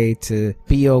a way to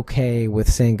be okay with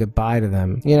saying goodbye to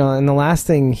them. And the last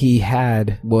thing he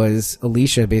had was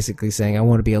Alicia basically saying, I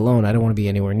want to be alone. I don't want to be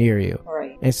anywhere near you.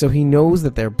 Right. And so he knows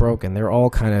that they're broken. They're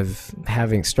all kind of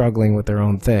struggling with their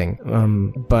own thing.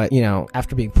 But,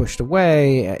 after being pushed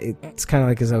away, it's kind of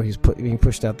like as though he's being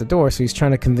pushed out the door. So he's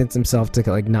trying to convince himself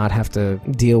to not have to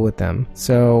deal with them.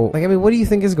 So, what do you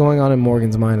think is going on in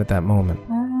Morgan's mind at that moment?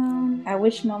 At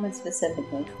which moment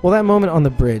specifically? Well, that moment on the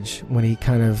bridge when he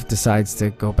kind of decides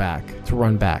to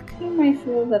run back. You might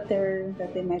feel that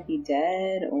they might be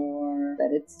dead, or that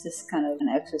it's just kind of an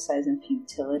exercise in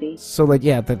futility. So,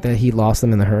 that he lost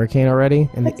them in the hurricane already,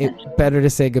 and it's better to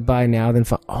say goodbye now than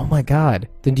oh my God!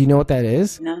 Then do you know what that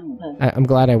is? No. I'm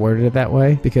glad I worded it that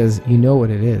way, because you know what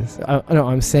it is. No,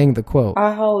 I'm saying the quote.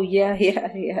 Oh yeah.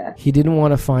 He didn't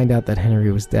want to find out that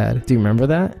Henry was dead. Do you remember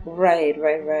that? Right.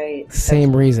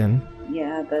 Same reason.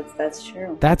 Yeah, that's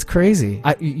true. That's crazy.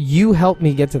 You helped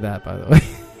me get to that, by the way.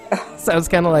 So I was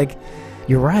kind of like,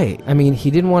 you're right.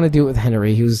 He didn't want to do it with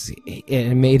Henry.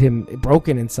 It made him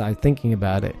broken inside thinking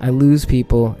about it. I lose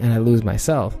people and I lose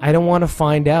myself. I don't want to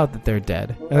find out that they're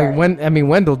dead. Right.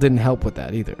 Wendell didn't help with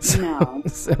that either. No.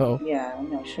 So yeah,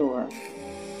 no, sure.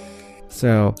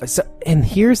 So, and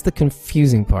here's the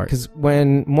confusing part, because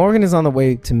when Morgan is on the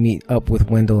way to meet up with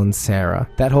Wendell and Sarah,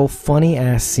 that whole funny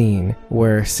ass scene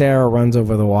where Sarah runs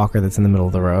over the walker that's in the middle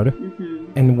of the road,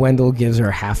 and Wendell gives her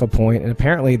half a point, and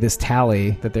apparently this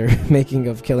tally that they're making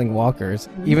of killing walkers,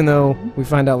 even though we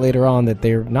find out later on that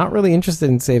they're not really interested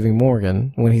in saving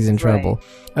Morgan when he's in trouble,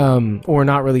 or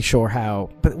not really sure how,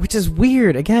 but which is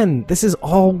weird. Again, this is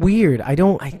all weird. I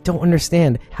don't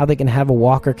understand how they can have a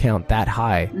walker count that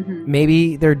high.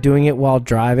 Maybe they're doing it while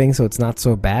driving, so it's not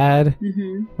so bad.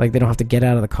 Like they don't have to get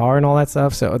out of the car and all that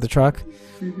stuff, so the truck.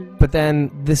 But then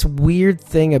this weird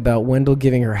thing about Wendell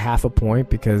giving her half a point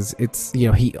because it's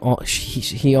he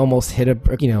almost hit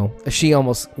she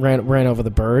almost ran over the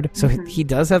bird, so he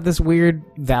does have this weird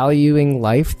valuing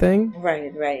life thing.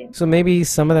 Right. So maybe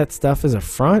some of that stuff is a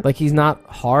front. Like he's not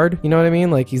hard. You know what I mean?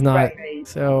 Like he's not. Right.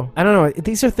 So I don't know.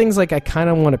 These are things like I kind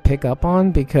of want to pick up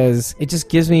on because it just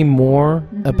gives me more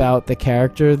about the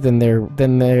character than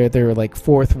they're like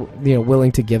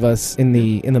willing to give us in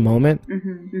the moment.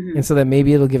 And so that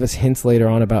maybe it'll give us hints later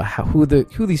on about who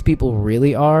these people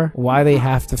really are, why they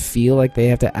have to feel like they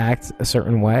have to act a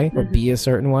certain way or be a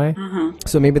certain way.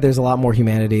 So maybe there's a lot more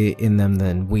humanity in them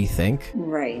than we think.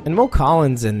 Right. And Mo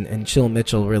Collins and Chill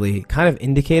Mitchell really kind of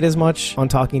indicate as much on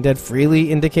Talking Dead,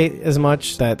 freely indicate as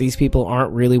much that these people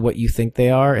aren't really what you think they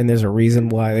are, and there's a reason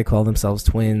why they call themselves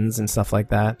twins and stuff like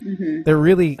that. They're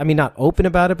really, not open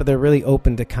about it, but they're really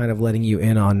open to kind of letting you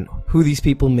in on who these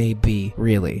people may be,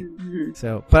 really.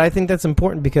 So, but I think that's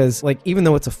important because, like, even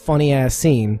though it's a funny ass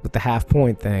scene with the half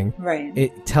point thing, right,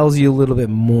 it tells you a little bit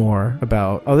more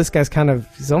about, this guy's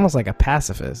he's almost like a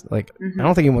pacifist. Like, I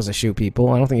don't think he wants to shoot people.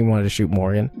 I don't think he wanted to shoot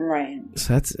Morgan. Right.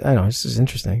 So that's, I don't know, it's just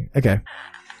interesting. Okay.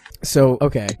 So,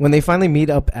 when they finally meet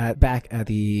up back at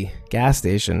the gas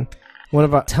station,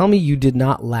 tell me you did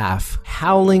not laugh,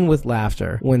 howling with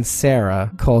laughter, when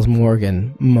Sarah calls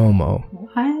Morgan Momo.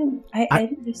 What? I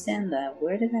didn't understand that.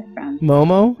 Where did that from?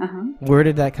 Momo? Where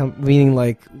did that come? Meaning,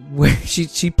 like, where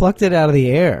she plucked it out of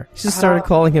the air. She just started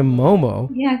calling him Momo.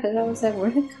 Yeah, because I was like, where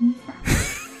did it come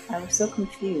from? I was so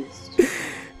confused.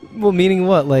 Well, meaning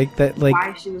what? Like that? Like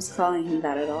why she was calling him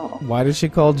that at all? Why did she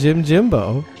call Jim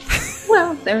Jimbo?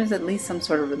 Well, there was at least some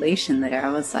sort of relation there. I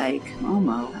was like,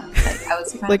 Momo. I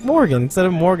was kind like Morgan instead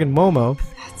of Morgan, Momo.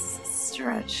 That's a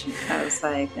stretch. I was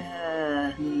like,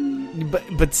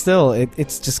 But still,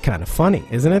 it's just kind of funny,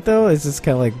 isn't it? Though it's just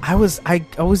kind of like I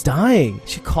was dying.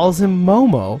 She calls him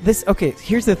Momo.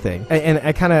 Here's the thing, and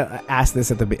I kind of asked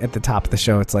this at the top of the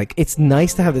show. It's like it's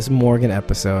nice to have this Morgan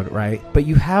episode, right? But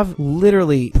you have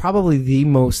literally probably the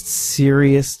most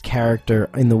serious character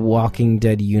in the Walking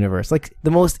Dead universe, like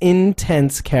the most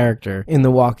intense character in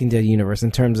the Walking Dead universe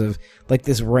in terms of like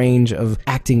this range of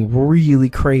acting really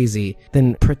crazy,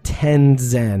 then pretend in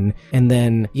zen, and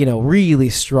then, you know, really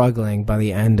struggling by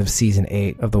the end of season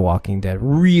 8 of The Walking Dead.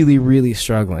 Really, really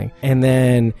struggling. And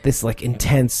then this like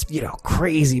intense, you know,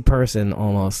 crazy person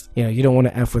almost. You know, you don't want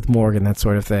to F with Morgan, that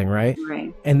sort of thing, right?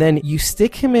 Right. And then you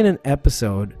stick him in an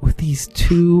episode with these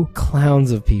two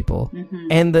clowns of people.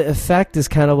 And the effect is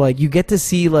kind of like, you get to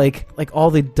see like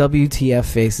all the WTF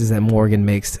faces that Morgan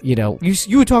makes. You know,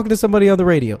 you were talking to somebody on the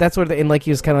radio. That's what, and like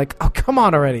he was kind of like, oh, come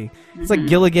on already. It's like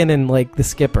Gilligan and like the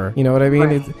Skipper. You know what I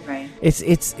mean? Right. It's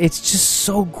just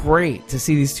so great to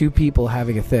see these two people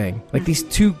having a thing. Like these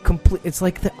two complete. It's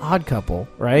like the Odd Couple,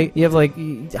 right? You have like,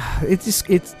 and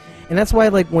that's why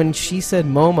like when she said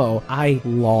Momo, I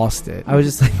lost it. I was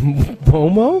just like,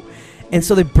 Momo? And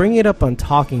so they bring it up on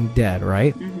Talking Dead,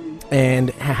 right? And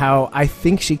how I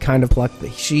think she kind of plucked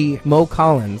Mo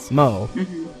Collins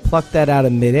plucked that out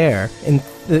of midair. And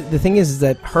the thing is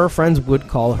that her friends would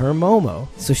call her Momo.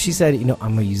 So she said, you know,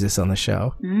 I'm going to use this on the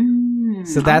show.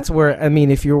 So that's where, I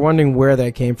mean, if you're wondering where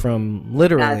that came from,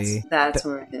 literally. That's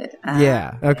where it did.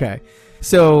 Yeah, okay.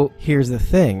 So here's the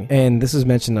thing, and this was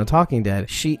mentioned on Talking Dead.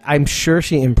 I'm sure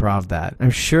she improv that.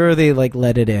 I'm sure they like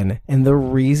let it in, and the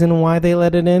reason why they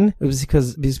let it in was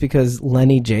because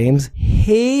Lenny James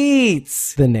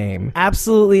hates the name,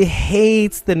 absolutely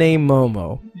hates the name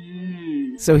Momo.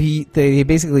 So they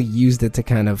basically used it to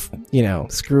kind of, you know,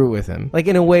 screw with him, like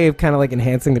in a way of kind of like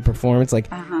enhancing the performance, like.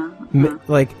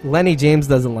 Like Lenny James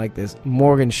doesn't like this.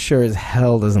 Morgan sure as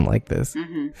hell doesn't like this.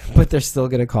 But they're still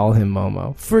gonna call him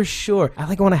Momo for sure. I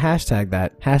like want to hashtag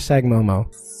that. Hashtag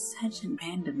Momo. Such a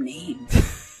random name.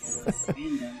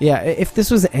 Yeah, if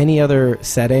this was any other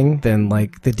setting than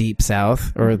like the Deep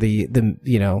South or the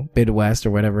you know, Midwest or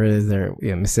whatever it is there,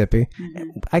 you know, Mississippi.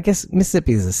 I guess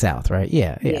Mississippi is the South, right?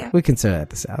 Yeah. We consider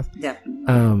that the South.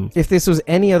 Definitely. If this was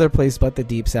any other place but the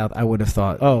Deep South, I would have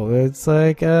thought, oh, it's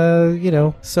like you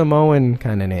know, Samoan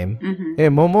kind of name. Hey,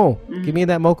 Momo, give me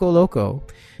that Moco Loco.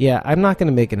 Yeah, I'm not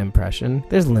gonna make an impression.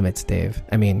 There's limits, Dave.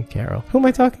 I mean, Carol. Who am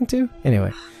I talking to?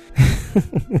 Anyway.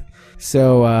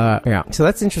 So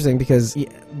that's interesting because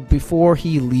before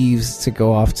he leaves to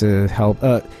go off to help,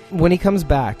 when he comes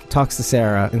back, talks to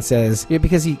Sarah and says,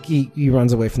 because he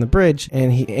runs away from the bridge,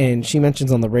 and she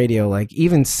mentions on the radio, like,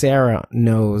 even Sarah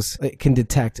can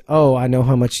detect, oh, I know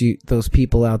how much those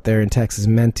people out there in Texas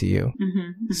meant to you.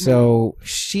 So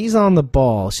she's on the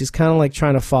ball. She's kind of like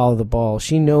trying to follow the ball.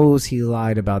 She knows he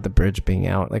lied about the bridge being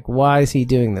out. Like, why is he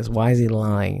doing this? Why is he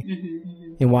lying?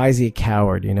 And why is he a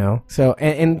coward, you know? So,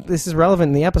 and this is relevant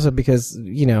in the episode because,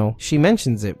 you know, she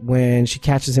mentions it when she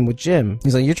catches him with Jim.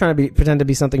 He's like, you're trying to pretend to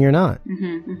be something you're not.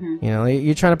 You know,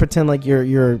 you're trying to pretend like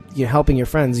you're helping your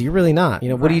friends. You're really not. You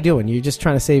know, what are you doing? You're just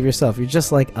trying to save yourself. You're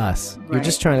just like us. You're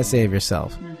just trying to save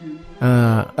yourself.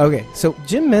 Okay, so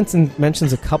Jim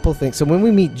mentions a couple things. So when we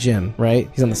meet Jim, right,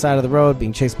 he's on the side of the road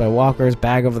being chased by walkers,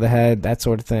 bag over the head, that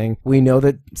sort of thing. We know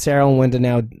that Sarah and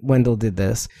Wendell did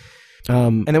this.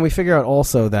 And then we figure out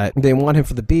also that they want him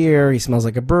for the beer. He smells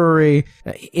like a brewery,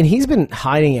 and he's been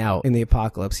hiding out in the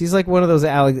apocalypse. He's like one of those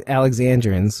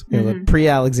Alexandrians, you know, the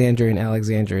pre-Alexandrian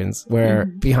Alexandrians, where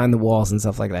behind the walls and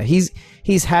stuff like that.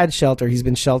 He's had shelter. He's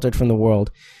been sheltered from the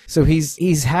world. So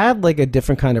he's had like a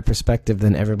different kind of perspective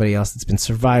than everybody else that's been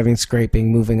surviving, scraping,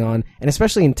 moving on. And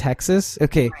especially in Texas.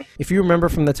 Okay, if you remember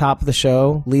from the top of the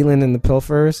show, Leland and the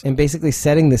Pilfers, and basically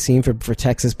setting the scene for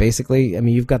Texas, basically, I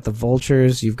mean, you've got the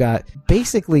vultures, you've got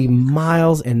basically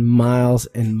miles and miles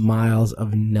and miles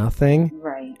of nothing.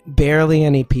 Right. Barely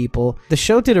any people. The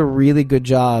show did a really good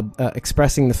job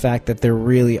expressing the fact that there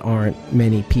really aren't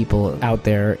many people out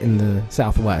there in the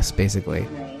Southwest, basically.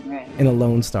 In a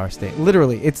Lone Star State.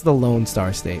 Literally, it's the Lone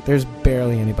Star State. There's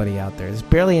barely anybody out there. There's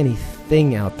barely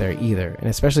anything out there either. And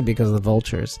especially because of the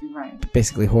vultures. Right.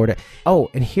 Basically hoard it. Oh,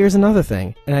 and here's another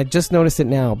thing. And I just noticed it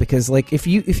now because, like, if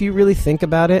you really think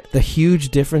about it, the huge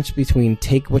difference between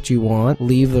take what you want,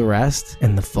 leave the rest,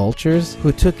 and the vultures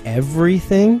who took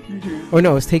everything. Or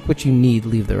no, it's take what you need,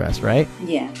 leave the rest, right?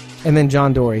 Yeah. And then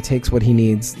John Dory takes what he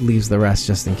needs, leaves the rest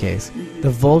just in case.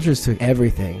 The vultures took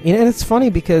everything. You know, and it's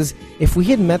funny because if we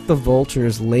had met the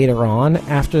vultures later on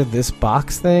after this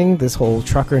box thing, this whole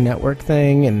trucker network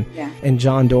thing and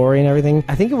John Dory and everything,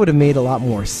 I think it would have made a lot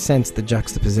more sense, the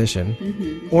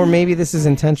juxtaposition. Or maybe this is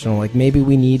intentional. Like maybe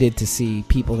we needed to see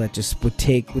people that just would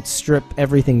strip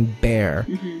everything bare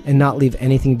and not leave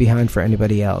anything behind for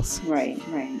anybody else. Right.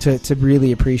 To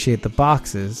really appreciate the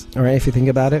boxes, all right, if you think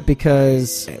about it,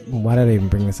 because why did I even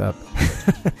bring this up?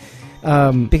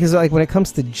 Because like when it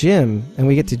comes to Jim, and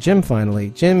we get to Jim finally,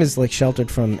 Jim is like sheltered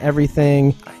from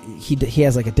everything. He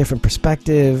has like a different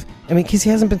perspective. I mean, because he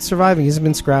hasn't been surviving, he hasn't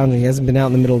been scrounging, he hasn't been out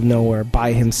in the middle of nowhere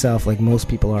by himself like most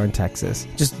people are in Texas.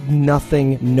 Just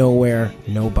nothing, nowhere,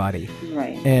 nobody.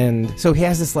 Right. And so he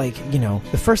has this like, you know,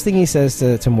 the first thing he says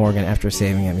to Morgan after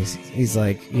saving him, he's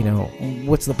like, you know,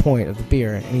 what's the point of the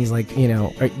beer? And he's like, you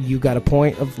know, you got a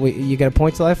point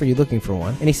to life, or are you looking for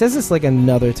one? And he says this like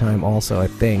another time also, I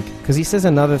think, because he says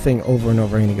another thing over and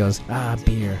over, and he goes,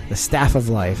 beer, the staff of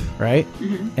life, right?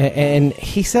 Mm-hmm. And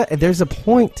he said, there's a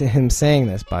point to him saying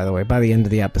this, by the way, by the end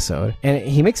of the episode, and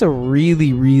he makes a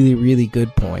really, really, really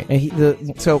good point.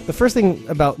 And so the first thing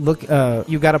about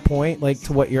you got a point, like,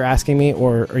 to what you're asking me,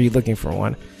 or are you looking for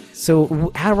one? So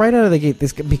right out of the gate,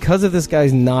 because of this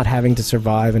guy's not having to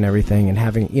survive and everything, and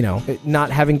having, you know,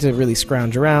 not having to really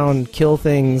scrounge around, kill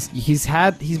things, he's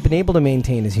been able to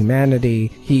maintain his humanity.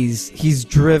 He's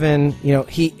driven, you know,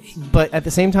 but at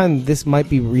the same time, this might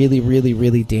be really, really,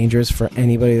 really dangerous for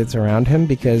anybody that's around him,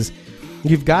 because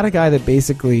you've got a guy that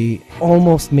basically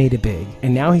almost made it big,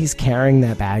 and now he's carrying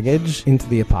that baggage into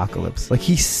the apocalypse. Like,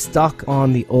 he's stuck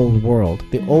on the old world.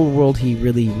 The old world he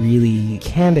really, really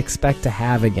can't expect to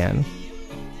have again.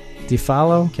 Do you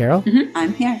follow, Carol? Mm-hmm.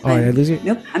 I'm here. Oh, did I lose you?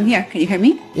 Nope, I'm here. Can you hear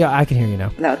me? Yeah, I can hear you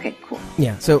now. Oh, okay, cool.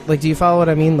 Yeah, so, like, do you follow what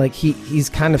I mean? Like, he's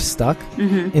kind of stuck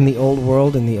in the old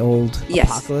world, in the old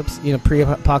apocalypse, you know,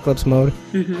 pre-apocalypse mode.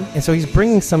 Mm-hmm. And so he's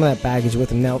bringing some of that baggage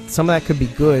with him. Now, some of that could be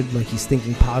good, like he's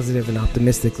thinking positive and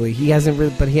optimistically. He hasn't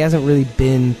really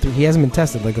been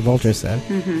tested, like the Vulture said.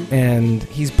 Mm-hmm. And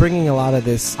he's bringing a lot of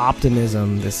this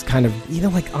optimism, this kind of, you know,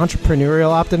 like entrepreneurial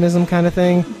optimism kind of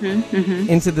thing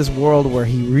into this world where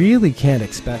he really can't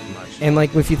expect much. And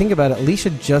like, if you think about it, Alicia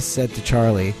just said to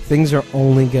Charlie, things are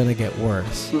only going to get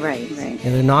worse. Right. And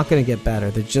they're not going to get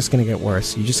better. They're just going to get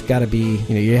worse. You just got to be,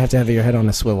 you know, you have to have your head on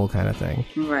a swivel kind of thing.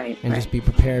 Right. And just be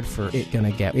prepared for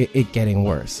it getting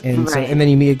worse. And so, and then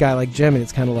you meet a guy like Jim, and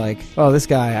it's kind of like, oh, this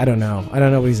guy, I don't know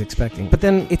what he's expecting. But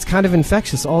then it's kind of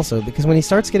infectious also, because when he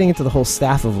starts getting into the whole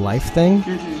staff of life thing,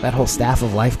 that whole staff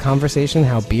of life conversation,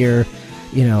 how beer,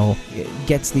 you know,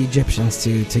 gets the Egyptians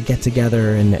to get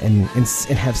together and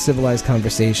have civilized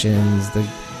conversations, the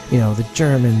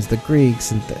Germans, the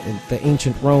Greeks, and the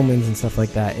ancient Romans and stuff like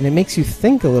that. And it makes you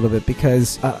think a little bit,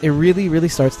 because it really, really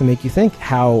starts to make you think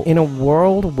how, in a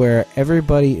world where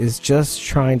everybody is just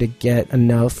trying to get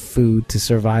enough food to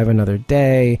survive another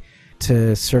day,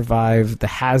 to survive the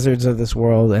hazards of this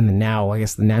world, and now, I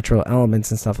guess, the natural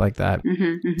elements and stuff like that.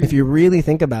 If you really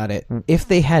think about it, if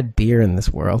they had beer in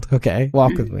this world, okay,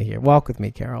 walk with me here. Walk with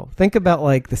me, Carol. Think about,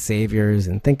 like, the saviors,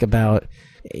 and think about,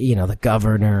 you know, the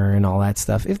governor and all that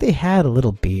stuff. If they had a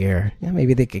little beer,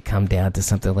 maybe they could come down to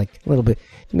something like a little bit,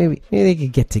 maybe they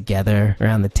could get together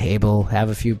around the table,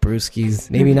 have a few brewskis,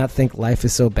 maybe not think life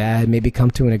is so bad, maybe come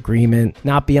to an agreement,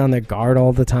 not be on their guard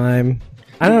all the time.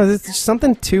 I don't know, there's just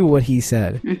something to what he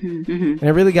said. And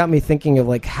it really got me thinking of,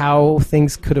 like, how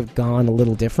things could have gone a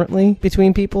little differently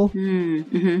between people.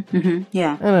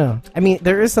 Yeah. I don't know. I mean,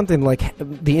 there is something like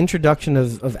the introduction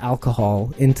of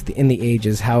alcohol in the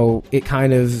ages, how it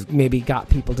kind of maybe got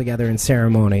people together in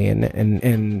ceremony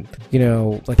and you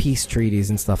know, like peace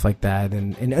treaties and stuff like that,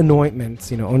 and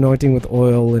anointments, you know, anointing with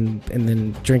oil and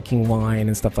then drinking wine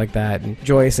and stuff like that, and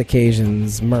joyous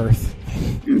occasions, mirth.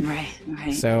 Right.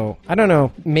 So, I don't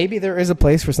know. Maybe there is a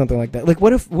place for something like that. Like,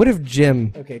 what if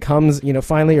Jim comes, you know,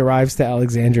 finally arrives to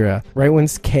Alexandria right when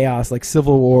chaos, like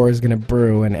civil war, is going to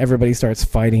brew and everybody starts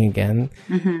fighting again.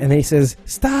 And then he says,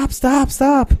 stop.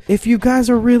 If you guys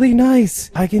are really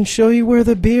nice, I can show you where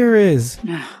the beer is.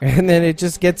 And then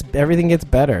everything gets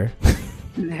better.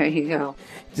 There you go.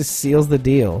 Just seals the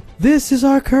deal. This is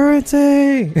our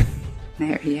currency.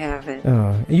 There you have it.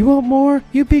 Oh, you want more?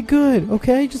 You be good,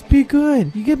 okay? Just be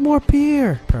good. You get more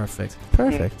beer. Perfect.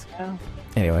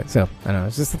 Anyway, so, I don't know.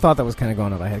 It's just a thought that was kind of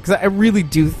going on my head. Because I really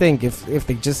do think if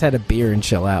they just had a beer and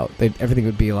chill out, everything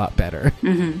would be a lot better.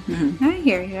 I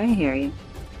hear you.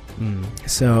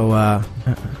 So,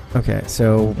 okay,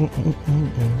 so,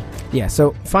 yeah,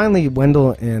 so finally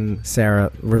Wendell and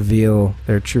Sarah reveal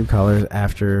their true colors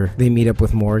after they meet up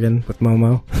with Morgan, with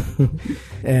Momo,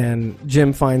 and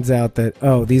Jim finds out that,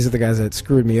 oh, these are the guys that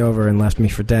screwed me over and left me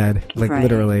for dead, like,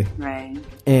 literally. Right.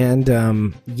 And,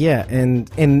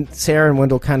 and Sarah and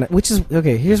Wendell kind of, which is,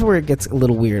 okay, here's where it gets a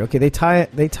little weird. Okay, they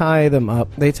tie them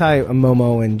up. They tie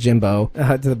Momo and Jimbo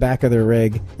to the back of their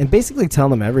rig and basically tell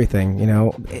them everything, you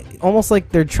know, almost like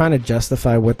they're trying to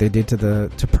justify what they did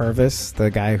to Purvis,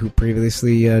 the guy who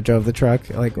previously drove the truck.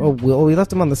 Like, oh, we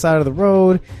left him on the side of the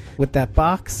road with that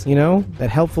box, that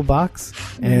helpful box.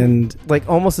 And like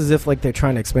almost as if like they're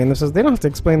trying to explain themselves. They don't have to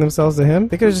explain themselves to him.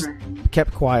 They could have just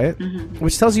kept quiet,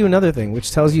 which tells you another thing,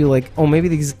 which tells you like, oh, maybe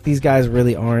these guys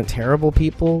really aren't terrible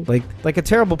people. Like a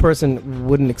terrible person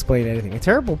wouldn't explain anything. A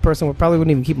terrible person probably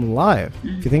wouldn't even keep them alive,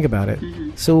 if you think about it.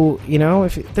 So,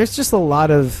 if there's just a lot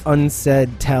of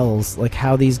unsaid tells, like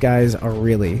how these guys are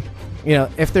really.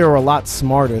 If they were a lot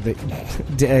smarter,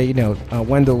 that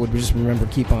Wendell would just remember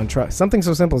keep on trucking. Something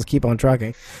so simple as keep on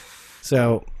trucking.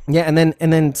 So yeah, and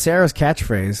then Sarah's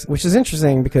catchphrase, which is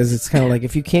interesting because it's kind of like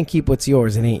if you can't keep what's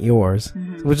yours, it ain't yours,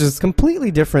 which is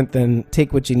completely different than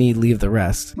take what you need, leave the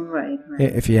rest. Right.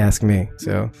 If you ask me.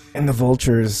 So and the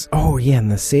vultures. Oh yeah,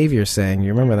 and the Savior saying,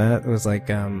 you remember that? It was like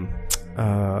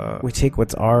we take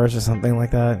what's ours or something like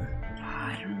that.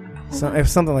 So it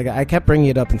was something like that. I kept bringing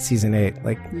it up in season 8,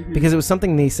 because it was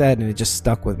something they said and it just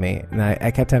stuck with me, and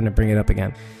I kept having to bring it up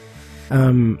again.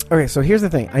 Okay, so here's the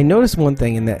thing. I noticed one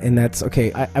thing, and that's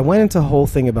okay. I went into a whole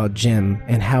thing about Jim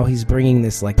and how he's bringing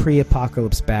this like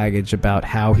pre-apocalypse baggage about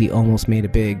how he almost made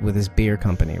it big with his beer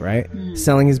company, right?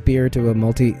 Selling his beer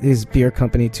to his beer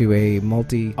company to a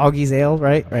Augie's Ale,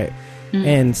 right? Right.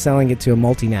 And selling it to a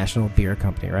multinational beer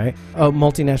company, right? A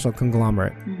multinational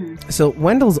conglomerate. So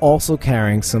Wendell's also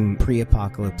carrying some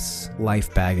pre-apocalypse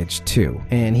life baggage too.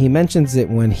 And he mentions it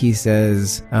when he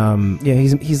says,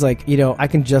 he's like, I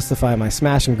can justify my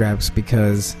smash and grabs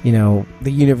because, the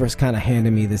universe kind of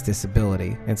handed me this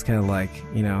disability. And it's kind of like,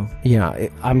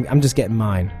 I'm just getting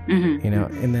mine,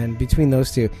 and then between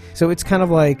those two. So it's kind of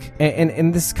like,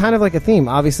 and this is kind of like a theme.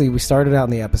 Obviously, we started out in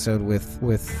the episode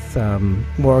with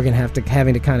Morgan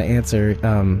having to kind of answer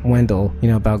Wendell,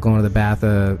 about going to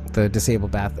the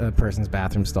disabled person's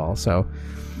bathroom stall. So,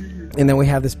 and then we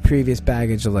have this previous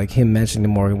baggage of like him mentioning to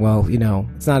Morgan, well,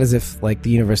 it's not as if like the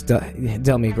universe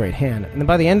dealt me a great hand. And then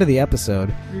by the end of the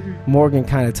episode, Morgan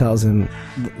kind of tells him,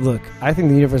 look, I think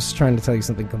the universe is trying to tell you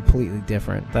something completely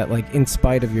different. That like in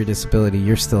spite of your disability,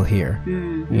 you're still here,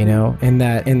 and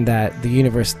that the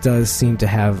universe does seem to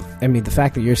have. I mean, the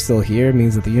fact that you're still here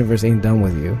means that the universe ain't done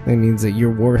with you. It means that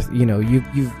you're worth.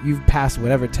 You've passed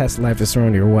whatever test life has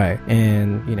thrown your way,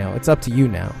 and it's up to you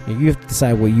now. You have to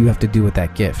decide what you have to do with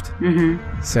that gift.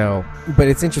 So, but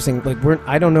it's interesting. Like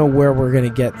I don't know where we're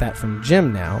gonna get that from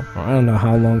Jim now, or I don't know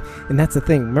how long. And that's the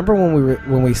thing. Remember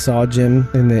when we saw Jim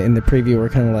in the preview? We're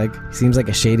kind of like, he seems like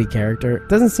a shady character. It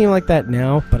doesn't seem like that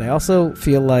now, but I also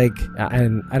feel like,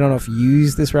 and I don't know if you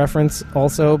use this reference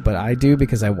also, but I do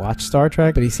because I watch Star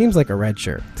Trek. But he seems like a red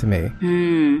shirt to me.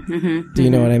 Do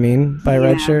you know what I mean by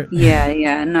red shirt?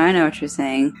 Yeah. No, I know what you're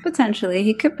saying. Potentially,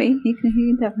 he could be.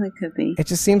 He definitely could be. It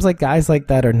just seems like guys like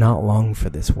that are not long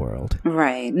for this world.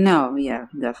 Right. No, yeah,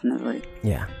 definitely.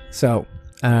 Yeah. So,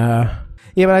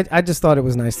 but I just thought it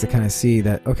was nice to kind of see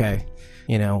that, okay,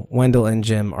 Wendell and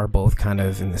Jim are both kind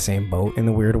of in the same boat in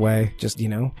a weird way. Just,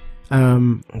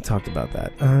 I talked about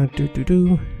that.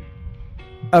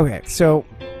 Okay,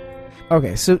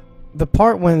 so the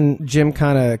part when Jim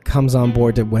kind of comes on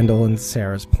board to Wendell and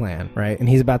Sarah's plan, right? And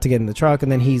he's about to get in the truck, and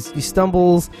then he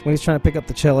stumbles when he's trying to pick up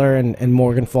the chiller, and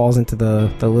Morgan falls into the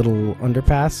little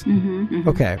underpass.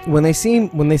 Okay, when they see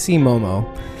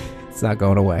Momo, it's not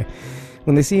going away.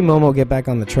 When they see Momo get back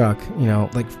on the truck,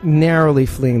 like narrowly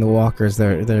fleeing the walkers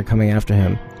that are coming after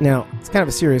him. Now, it's kind of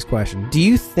a serious question. Do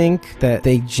you think that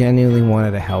they genuinely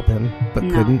wanted to help him but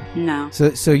couldn't? No.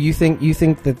 So you think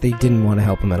that they didn't want to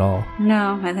help him at all?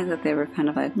 No, I think that they were kind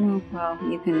of like, well,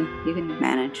 you can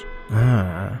manage.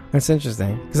 That's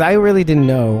interesting. Because I really didn't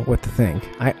know what to think.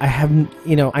 I haven't,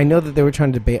 I know that they were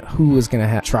trying to debate who was going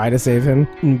to try to save him.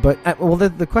 But,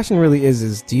 the question really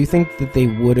is do you think that they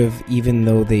would have, even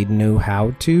though they knew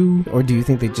how to? Or do you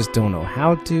think they just don't know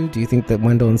how to? Do you think that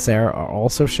Wendell and Sarah are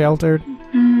also sheltered?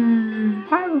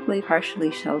 Probably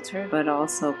partially sheltered, but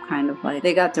also kind of like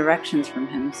they got directions from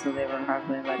him, so they were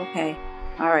probably like, okay,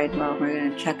 all right, well, we're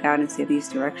going to check out and see if these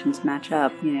directions match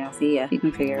up. See ya. You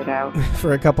can figure it out.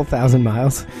 For a couple thousand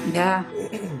miles? Yeah.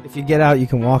 If you get out, you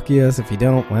can walk us. If you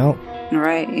don't, well...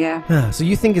 Right, yeah. So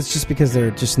you think it's just because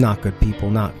they're just not good people,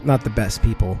 not the best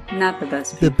people? Not the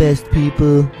best people. The best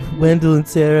people. Wendell and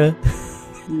Sarah.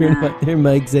 Nah. They're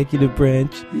my executive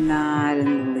branch. Not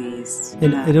in the least.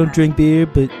 And I don't drink beer,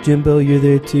 but Jimbo, you're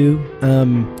there too.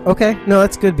 Okay, no,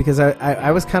 that's good because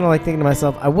I was kind of like thinking to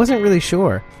myself, I wasn't really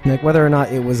sure, like whether or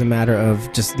not it was a matter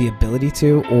of just the ability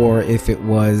to, or if it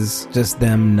was just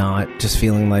them not just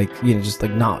feeling like, just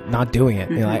like not doing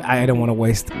it. I don't want to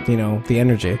waste, the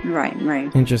energy. Right.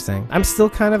 Interesting. I'm still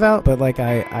kind of out, but like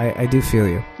I do feel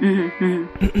you.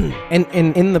 And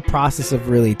in the process of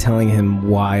really telling him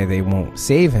why they won't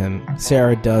save him,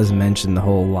 Sarah does mention the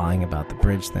whole lying about the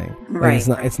bridge thing. Right.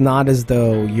 Like it's not as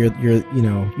though you're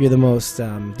the most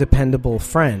dependable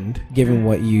friend, given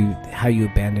how you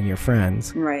abandon your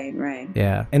friends. Right.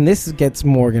 Yeah. And this gets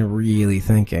Morgan really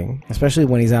thinking, especially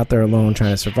when he's out there alone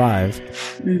trying to survive.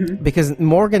 Because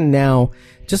Morgan now,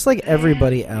 just like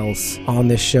everybody else on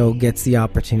this show gets the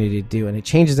opportunity to do, and it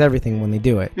changes everything when they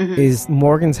do it, is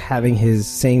Morgan's having his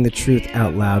saying the truth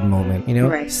out loud moment,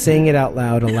 Right. Saying it out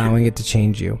loud, allowing it to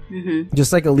change you.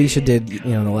 Just like Alicia did,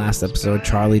 in the last episode,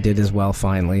 Charlie did as well,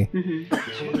 finally.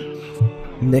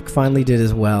 Nick finally did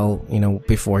as well,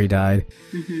 before he died.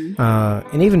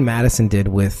 And even Madison did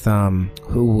with,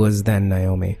 who was then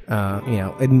Naomi,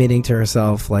 admitting to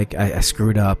herself, like, I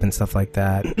screwed up and stuff like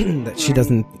that, that she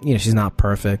doesn't, she's not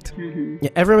perfect. Yeah,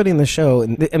 everybody in the show,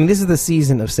 this is the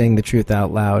season of saying the truth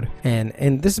out loud.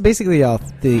 And this is basically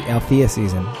the Althea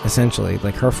season, essentially.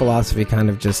 Like, her philosophy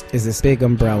kind of just is this big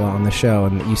umbrella on the show,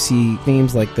 and you see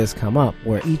themes like this come up,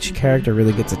 where each character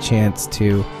really gets a chance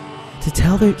to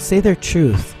say their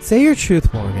truth. Say your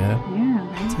truth, Morgan.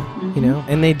 Yeah.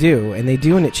 And they do, and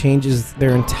it changes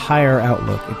their entire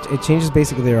outlook. It changes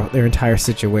basically their entire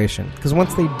situation. Because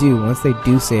once they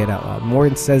do say it out loud,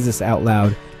 Morgan says this out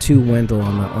loud to Wendell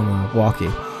on the walkie.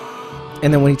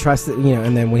 And then when he tries to,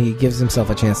 and then when he gives himself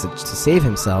a chance to save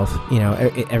himself,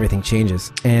 everything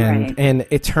changes. And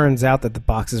it turns out that the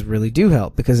boxes really do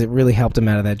help, because it really helped him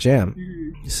out of that jam.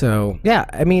 So, yeah,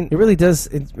 I mean, it really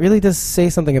does say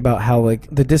something about how, like,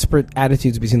 the disparate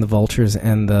attitudes between the Vultures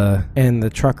and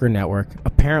the Trucker Network.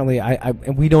 Apparently,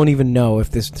 we don't even know if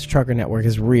this Trucker Network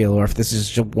is real or if this is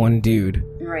just one dude.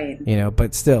 Right.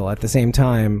 But still, at the same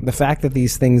time, the fact that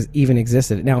these things even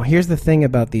existed. Now, here's the thing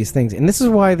about these things, and this is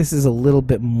why this is a little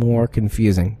bit more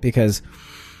confusing, because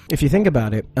if you think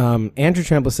about it, Andrew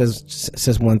Trample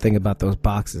says one thing about those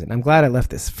boxes, and I'm glad I left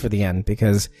this for the end,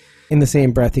 because in the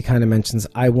same breath, he kind of mentions,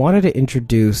 I wanted to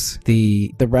introduce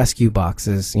the rescue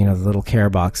boxes, the little care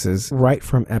boxes, right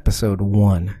from episode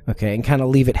 1, okay, and kind of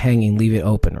leave it hanging, leave it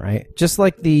open, right? Just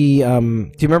like do you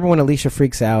remember when Alicia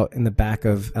freaks out in the back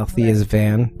of Althea's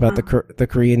van about the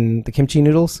Korean, the kimchi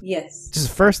noodles? Yes. Just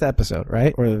the first episode,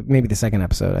 right? Or maybe the second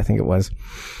episode, I think it was.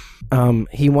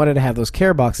 He wanted to have those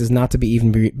care boxes not to be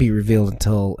revealed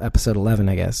until episode 11,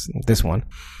 I guess, this one.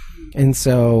 And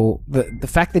so the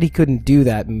fact that he couldn't do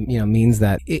that, means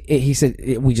that he said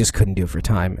we just couldn't do it for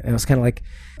time. And it was kind of like,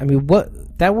 I mean,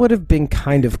 that would have been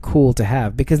kind of cool to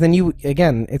have, because then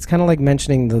it's kind of like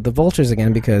mentioning the Vultures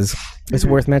again, because it's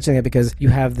worth mentioning it, because you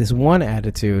have this one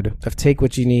attitude of take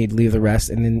what you need, leave the rest.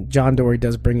 And then John Dorie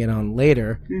does bring it on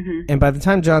later. And by the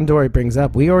time John Dorie brings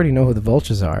up, we already know who the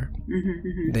Vultures are.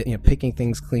 Picking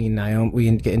things clean. Naomi, we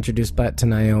get introduced to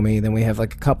Naomi. Then we have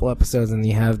like a couple episodes, and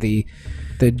you have the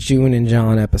June and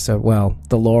John episode,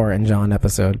 the Laura and John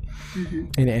episode,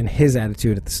 and his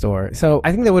attitude at the store. So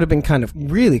I think that would have been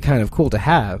really kind of cool to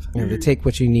have, the take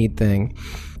what you need thing,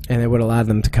 and it would allow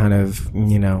them to kind of,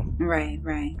 right,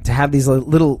 to have these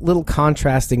little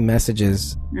contrasting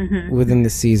messages within the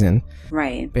season.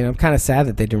 Right. But I'm kind of sad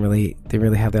that they didn't really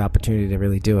have the opportunity to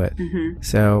really do it.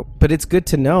 So, but it's good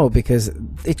to know, because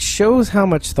it shows how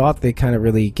much thought they kind of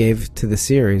really gave to the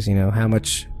series. How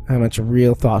much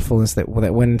real thoughtfulness that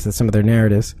went into some of their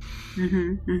narratives.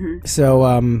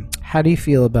 So, how do you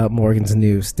feel about Morgan's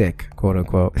new stick, quote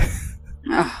unquote?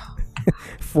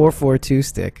 442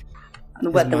 stick.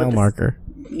 What the mile marker?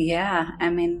 Yeah, I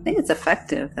mean, I think it's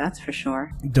effective. That's for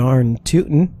sure. Darn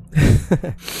tootin'.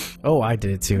 Oh, I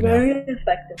did it too. Very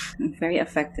effective. Very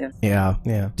effective. Yeah.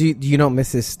 Do you don't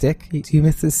miss his stick? Do you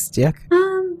miss his stick?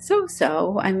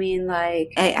 So. I mean,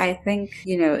 like, I think,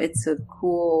 it's a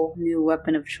cool new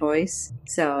weapon of choice.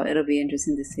 So it'll be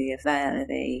interesting to see if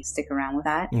they stick around with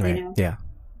that, Right. Yeah.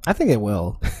 I think it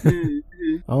will.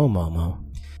 Oh,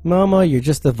 Momo, you're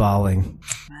just evolving.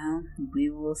 Well, we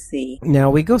will see. Now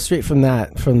we go straight from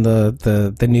that, from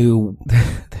the new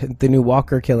the new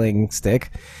Walker killing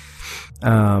stick,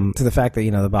 to the fact that,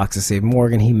 the boxes saved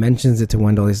Morgan. He mentions it to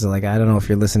Wendell. He's like, I don't know if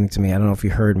you're listening to me. I don't know if you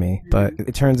heard me. But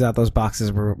it turns out those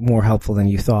boxes were more helpful than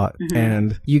you thought.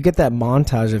 And you get that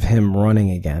montage of him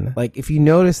running again. Like, if you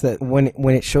notice that when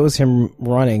it shows him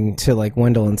running to, like,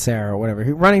 Wendell and Sarah or whatever,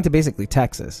 running to basically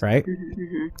Texas, right?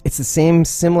 It's the same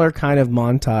similar kind of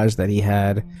montage that he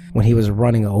had when he was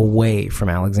running away from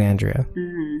Alexandria.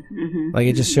 Like,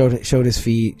 it just showed his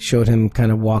feet, showed him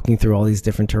kind of walking through all these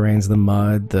different terrains, the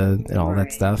mud, and all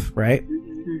that stuff, right?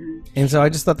 And so I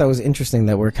just thought that was interesting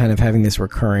that we're kind of having this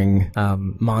recurring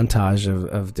montage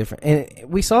of different... And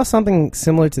we saw something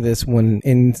similar to this when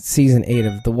in season 8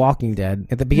 of The Walking Dead.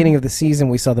 At the beginning of the season,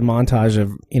 we saw the montage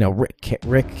of,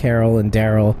 Rick, Carol, and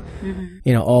Daryl.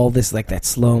 All this, like, that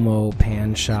slow-mo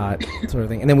pan shot sort of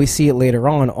thing. And then we see it later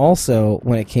on also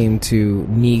when it came to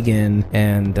Negan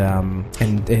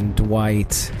and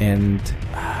Dwight and...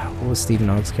 what was Stephen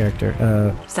Ogg's character?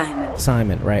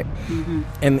 Simon, right.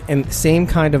 And same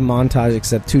kind of montage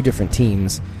except two different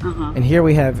teams. And here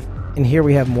we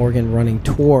have Morgan running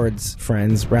towards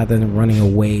friends rather than running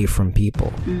away from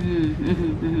people.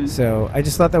 So I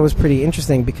just thought that was pretty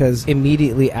interesting because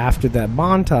immediately after that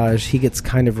montage, he gets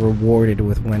kind of rewarded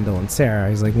with Wendell and Sarah.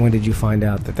 He's like, when did you find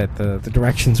out that the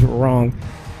directions were wrong?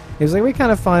 He was like, we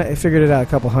kind of figured it out a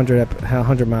couple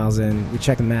hundred miles in. We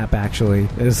checked the map, actually.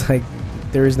 It was like,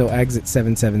 there is no exit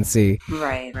 77C.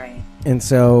 Right. And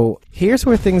so here's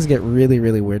where things get really,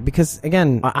 really weird because,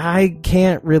 again, I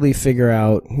can't really figure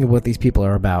out what these people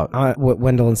are about, what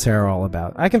Wendell and Sarah are all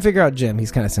about. I can figure out Jim.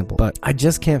 He's kind of simple. But I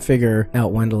just can't figure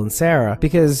out Wendell and Sarah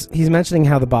because he's mentioning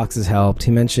how the boxes helped.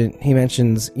 He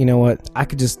mentions, you know what, I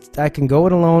can go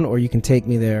it alone or you can take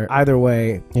me there. Either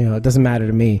way, it doesn't matter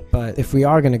to me. But if we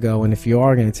are going to go and if you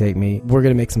are going to take me, we're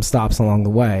going to make some stops along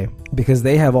the way because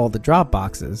they have all the drop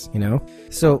boxes,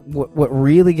 So what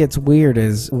really gets weird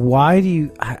is why do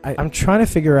you... I'm trying to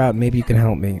figure out, maybe you can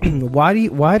help me.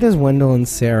 Why does Wendell and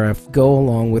Sarah go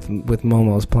along with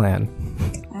Momo's plan?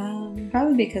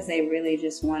 Probably because they really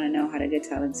just want to know how to get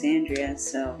to Alexandria,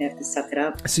 so they have to suck it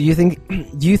up. So you think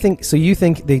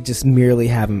they just merely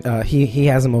have him? He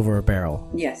has him over a barrel.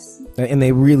 Yes. And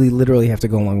they really, literally have to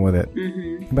go along with it.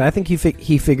 But I think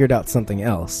he figured out something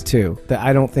else too. That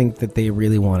I don't think that they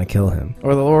really want to kill him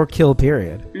or kill.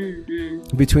 Period.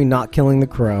 Between not killing the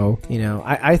crow,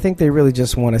 I think they really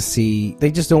just want to see.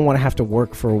 They just don't want to have to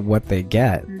work for what they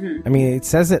get. I mean, it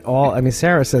says it all. I mean,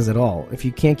 Sarah says it all. If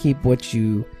you can't keep what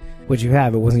you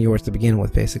have, it wasn't yours to begin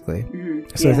with, basically.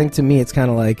 So I think to me it's kind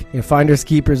of like finders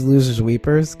keepers, losers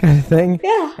weepers kind of thing.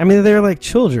 Yeah. I mean, they're like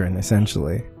children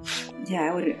essentially. Yeah,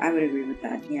 I would agree with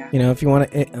that. Yeah. If you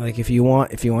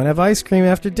want to have ice cream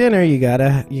after dinner, you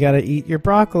gotta eat your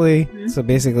broccoli. So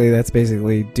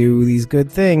basically, do these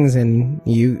good things, and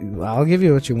I'll give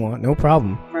you what you want, no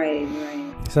problem. Right.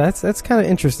 So that's kind of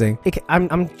interesting.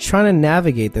 I'm trying to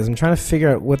navigate this. I'm trying to figure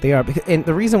out what they are. And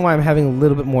the reason why I'm having a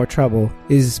little bit more trouble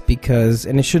is because,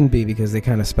 and it shouldn't be because they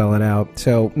kind of spell it out.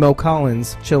 So Mo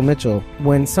Collins, Chill Mitchell,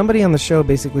 when somebody on the show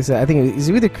basically said, I think it was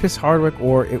either Chris Hardwick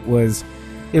or it was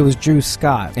Drew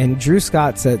Scott. And Drew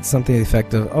Scott said something to the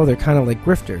effect of, oh, they're kind of like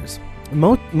grifters.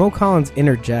 Mo Collins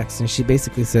interjects and she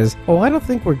basically says, oh, I don't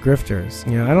think we're grifters.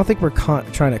 I don't think we're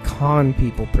trying to con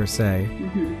people per se.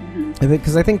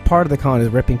 Because I think part of the con is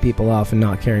ripping people off and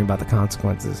not caring about the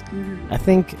consequences. I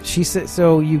think she said,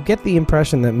 so you get the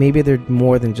impression that maybe they're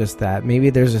more than just that. Maybe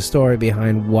there's a story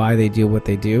behind why they do what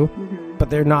they do. But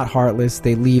they're not heartless.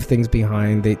 They leave things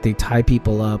behind. They tie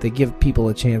people up. They give people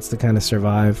a chance to kind of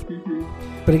survive.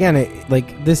 But again,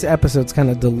 this episode's kind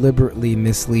of deliberately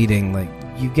misleading. Like,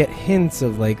 you get hints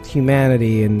of like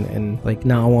humanity and like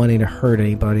not wanting to hurt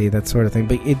anybody, that sort of thing.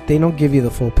 But they don't give you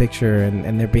the full picture,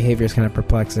 and their behavior is kind of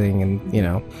perplexing,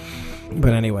 and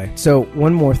But anyway, so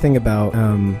one more thing about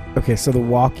so the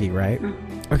walkie, right?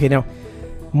 Okay, now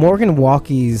Morgan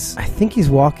walkies. I think he's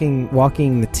walking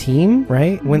the team,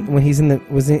 right? When he's in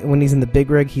the big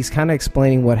rig, he's kind of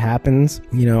explaining what happens.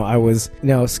 I was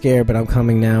scared, but I'm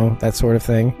coming now. That sort of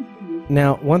thing.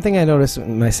 Now, one thing I noticed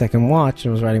in my second watch,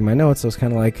 and I was writing my notes, I was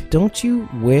kind of like, don't you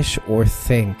wish or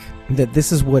think that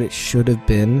this is what it should have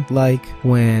been like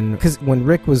because when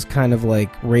Rick was kind of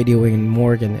like radioing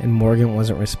Morgan and Morgan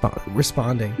wasn't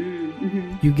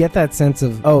responding, you get that sense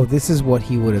of, oh, this is what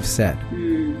he would have said.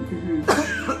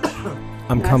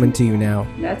 I'm coming to you now.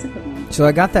 That's a good one. So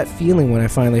I got that feeling when I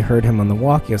finally heard him on the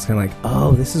walkie. I was kind of like,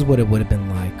 oh, this is what it would have been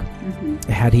like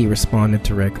had he responded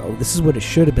to Rick. Oh, this is what it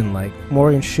should have been like.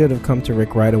 Morgan should have come to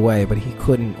Rick right away, but he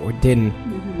couldn't or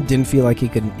didn't feel like he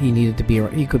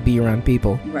could be around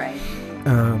people. Right.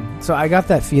 So I got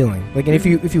that feeling. Like, and if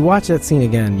you watch that scene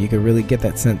again, you could really get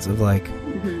that sense of like,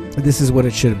 this is what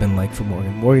it should have been like for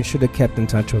Morgan. Morgan should have kept in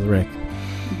touch with Rick.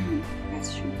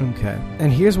 That's true. Okay.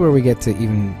 And here's where we get to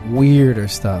even weirder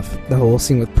stuff. The whole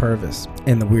scene with Purvis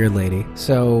and the weird lady.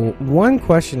 So, one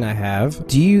question I have,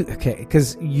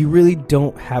 because you really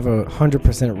don't have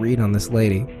 100% read on this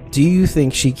lady. Do you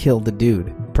think she killed the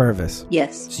dude, Purvis?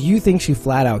 Yes. So you think she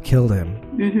flat out killed him?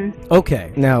 Mm-hmm.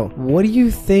 Okay. Now, what do you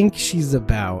think she's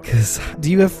about? 'Cause do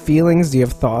you have feelings? Do you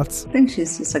have thoughts? I think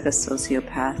she's just like a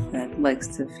sociopath that likes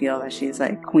to feel that she's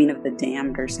like queen of the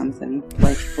damned or something.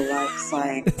 Like, likes,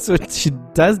 like... So she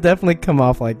does definitely come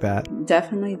off like that.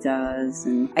 Definitely does.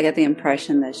 And I get the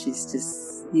impression that she's just...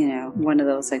 one of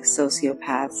those like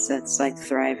sociopaths that's like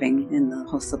thriving in the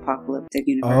post-apocalyptic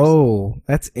universe. Oh,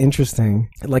 that's interesting.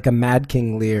 Like a Mad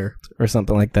King Lear or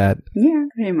something like that. Yeah,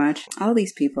 pretty much. All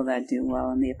these people that do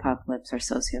well in the apocalypse are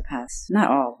sociopaths. Not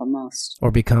all, but most.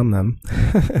 Or become them.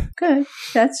 Good.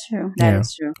 That's true. That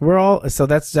is true. So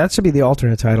that should be the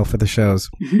alternate title for the shows.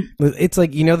 It's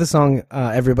like, the song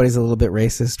Everybody's a Little Bit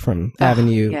Racist from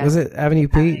Avenue. Yeah. Was it Avenue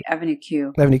P? Avenue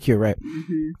Q. Avenue Q, right.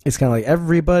 Mm-hmm. It's kind of like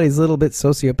everybody's a little bit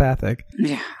sociopathic.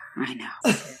 Yeah, I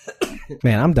know.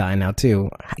 Man, I'm dying now too.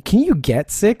 Can you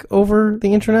get sick over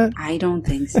the internet? I don't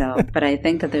think so, but I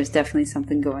think that there's definitely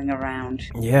something going around.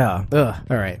 Yeah. Ugh.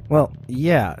 All right. Well,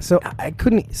 yeah. So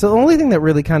So the only thing that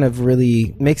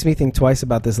really makes me think twice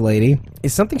about this lady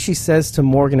is something she says to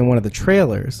Morgan in one of the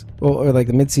trailers, or like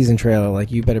the mid-season trailer,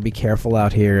 like, you better be careful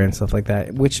out here and stuff like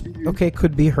that, which, okay,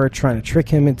 could be her trying to trick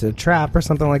him into a trap or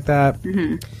something like that.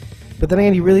 Mm-hmm. But then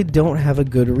again, you really don't have a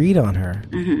good read on her.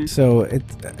 Mm-hmm. So,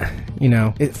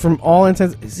 from all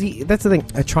intents... See, that's the thing.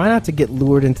 I try not to get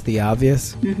lured into the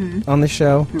obvious on the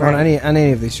show, right. on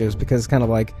any of these shows, because it's kind of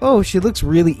like, oh, she looks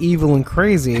really evil and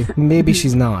crazy. Maybe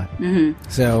she's not. Mm-hmm.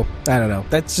 So, I don't know.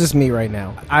 That's just me right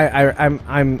now.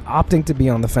 I'm opting to be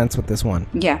on the fence with this one.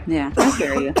 Yeah, I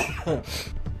hear you.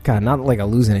 God, not like I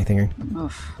lose anything.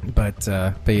 Oof. But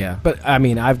yeah. But, I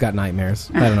mean, I've got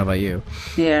nightmares. I don't know about you.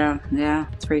 Yeah,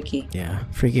 it's freaky. Yeah,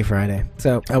 Freaky Friday.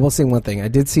 So, I will say one thing. I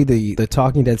did see the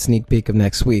Talking Dead sneak peek of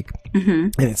next week.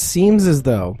 And it seems as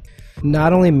though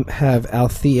not only have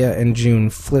Althea and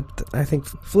June flipped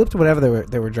whatever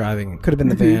they were driving. It could have been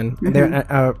the van. And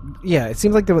it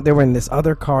seems like they were in this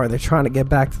other car. They're trying to get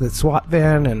back to the SWAT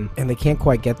van, and they can't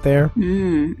quite get there.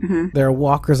 Mm-hmm. There are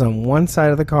walkers on one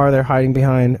side of the car they're hiding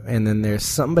behind, and then there's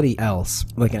somebody else,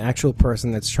 like an actual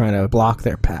person that's trying to block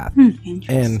their path. Interesting.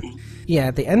 And yeah,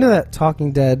 at the end of that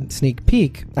Talking Dead sneak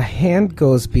peek, a hand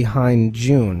goes behind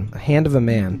June, a hand of a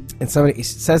man, and somebody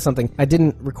says something. I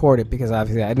didn't record it because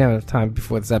obviously I didn't have enough time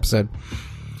before this episode.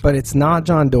 But it's not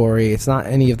John Dory. It's not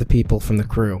any of the people from the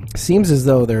crew. It seems as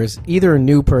though there's either a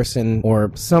new person or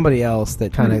somebody else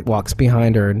that kind of walks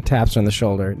behind her and taps her on the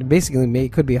shoulder. Basically,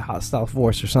 it could be a hostile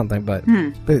force or something, but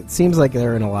it seems like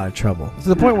they're in a lot of trouble. To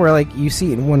the point where, like, you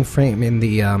see in one frame in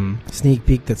the sneak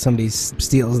peek that somebody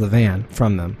steals the van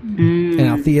from them. And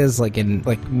Althea's, like, in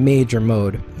major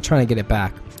mode, trying to get it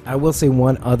back. I will say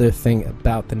one other thing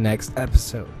about the next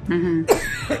episode.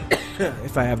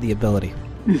 If I have the ability.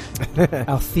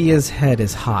 Althea's head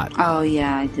is hot. Oh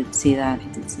yeah, I did see that.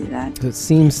 So it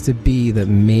seems to be that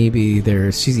maybe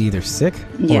she's either sick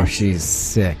Yeah. or she's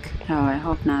sick. Oh, I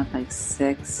hope not, like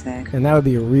sick. And that would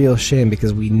be a real shame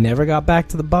because we never got back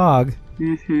to the bog.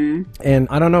 Mm-hmm. And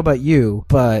I don't know about you,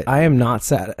 but I am not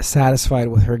satisfied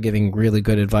with her giving really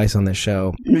good advice on this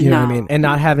show. You know what I mean? And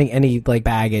not having any like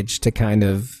baggage to kind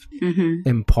of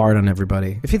impart on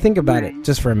everybody. If you think about it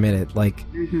just for a minute, like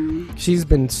she's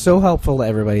been so helpful to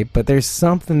everybody, but there's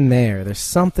something there. There's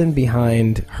something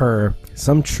behind her,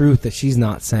 some truth that she's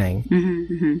not saying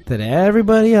that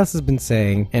everybody else has been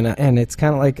saying, and it's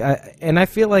kind of like I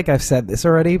feel like I've said this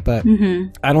already, but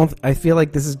I feel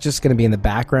like this is just going to be in the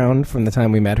background from the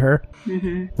time we met her,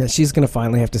 that she's going to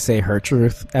finally have to say her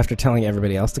truth after telling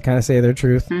everybody else to kind of say their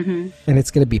truth, and it's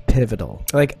going to be pivotal,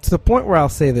 like to the point where I'll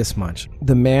say this much: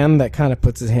 the man that kind of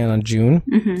puts his hand on June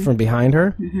from behind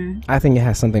her, I think it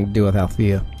has something to do with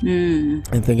Althea.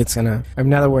 I think it's gonna,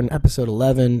 now that we're in episode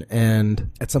 11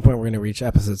 and at some point we're gonna reach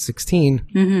episode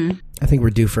 16, I think we're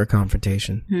due for a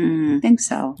confrontation. I think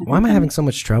so. Why am I having so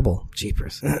much trouble?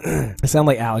 Jeepers. I sound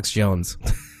like Alex Jones.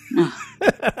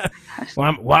 Why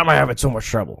am I having so much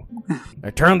trouble? I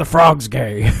turned the frogs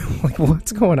gay. Like,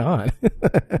 what's going on?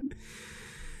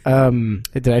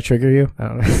 Did I trigger you? I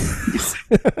don't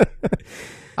know.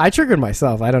 I triggered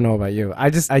myself. I don't know about you. I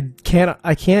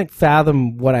can't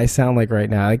fathom what I sound like right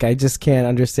now. Like, I just can't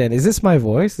understand. Is this my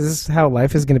voice? Is this how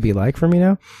life is going to be like for me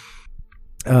now?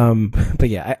 But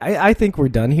yeah, I think we're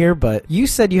done here, but you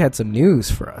said you had some news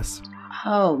for us.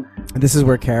 Oh, This is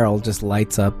where Carol just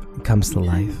lights up and comes to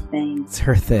life. thanks. It's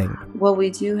her thing. Well, we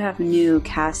do have new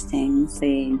castings.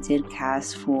 They did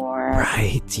cast for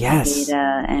Right, yes.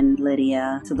 Beta and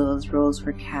Lydia. So those roles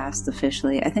were cast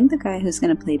officially. I think the guy who's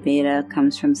going to play Beta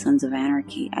comes from Sons of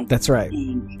Anarchy. That's right.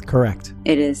 think. Correct.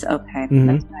 It is, okay. Mhm.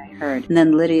 That's what I heard. And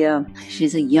then Lydia,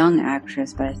 she's a young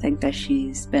actress, but I think that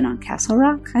she's been on Castle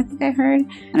Rock, I think I heard.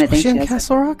 And I Was think she on has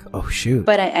Castle Rock? Oh, shoot.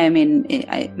 But I mean,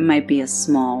 it might be a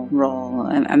small role.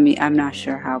 I mean, I'm not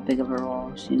sure how big of a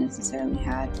role she necessarily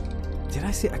had. Did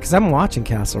I see? Because I'm watching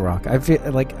Castle Rock. I feel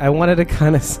like I wanted to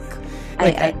kind of.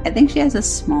 I think she has a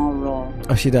small role.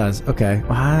 Oh, she does. Okay.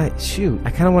 Well, shoot. I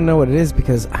kind of want to know what it is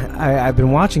because I've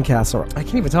been watching Castle Rock. I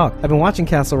can't even talk. I've been watching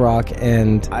Castle Rock,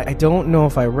 and I don't know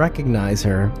if I recognize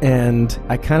her. And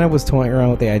I kind of was toying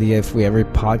around with the idea if we ever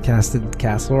podcasted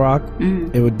Castle Rock,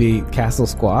 it would be Castle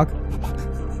Squawk.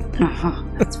 Uh-huh.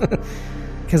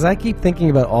 Because I keep thinking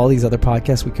about all these other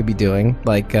podcasts we could be doing,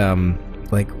 like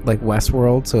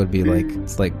Westworld. So it'd be like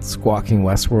it's like Squawking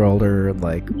Westworld, or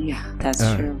like Yeah, that's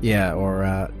true. yeah,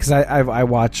 or because I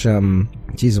watch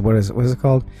Jesus, what is it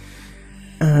called?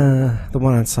 The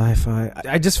one on Sci-Fi.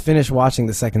 I just finished watching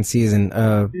the second season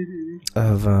of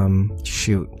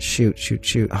shoot.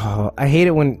 Oh, I hate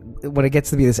it when it gets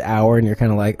to be this hour and you're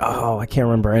kind of like, oh, I can't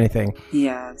remember anything.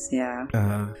 Yes, yeah.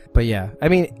 But yeah, I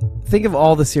mean, think of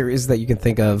all the series that you can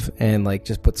think of and like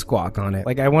just put Squawk on it.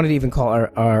 Like I wanted to even call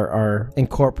our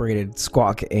incorporated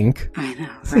Squawk Inc. I know,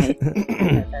 right?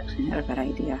 That's actually not a bad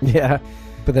idea. Yeah.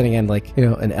 But then again, like, you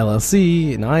know, an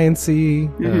LLC, an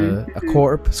INC, a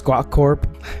corp, Squawk Corp.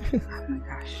 Oh my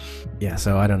gosh. Yeah,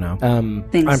 so I don't know. I'm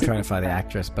Things trying to find the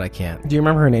actress, but I can't. Do you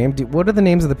remember her name? What are the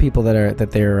names of the people they're of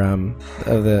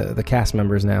the cast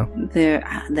members now? The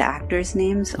actors'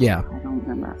 names? Yeah. I don't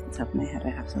remember off the top of my head. I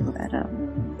have to look that up.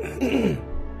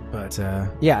 But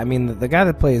yeah, I mean, the guy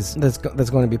that's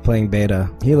going to be playing Beta,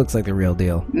 he looks like the real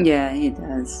deal. Yeah, he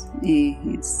does.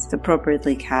 He's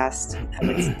appropriately cast, I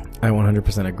would say. I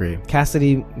 100% agree.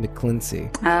 Cassidy McClincy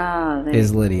Oh, there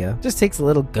is Lydia. Just takes a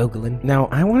little Googling. Now,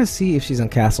 I want to see if she's on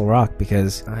Castle Rock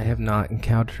because I have not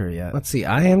encountered her yet. Let's see.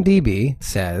 IMDb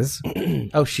says,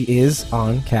 oh, she is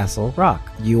on Castle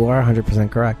Rock. You are 100%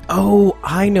 correct. Oh,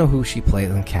 I know who she plays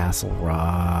on Castle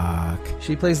Rock.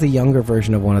 She plays the younger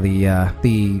version of one of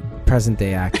the present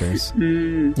day actors.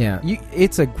 Yeah,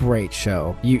 it's a great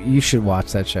show. You should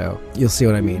watch that show. You'll see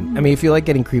what I mean. I mean, if you like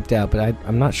getting creeped out, but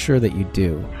I'm not sure that you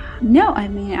do. No, I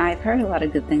mean, I've heard a lot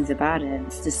of good things about it.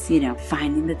 It's just,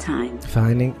 finding the time.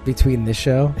 Finding between this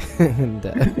show and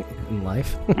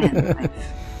life. And life.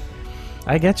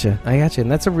 I get you,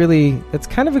 and that's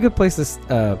kind of a good place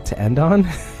to end on.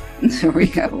 There we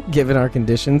go. Given our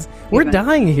conditions, we're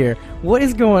dying here. What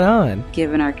is going on?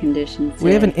 Given our conditions,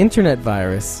 We have an internet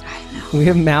virus. I know. We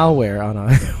have malware on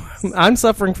our. I'm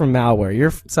suffering from malware.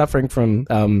 You're suffering from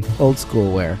old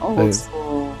school wear. Old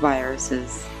school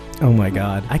viruses. Oh my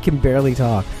god, I can barely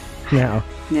talk now.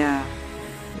 Yeah.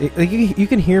 You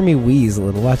can hear me wheeze a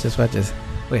little. Watch this.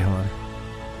 Wait, hold on.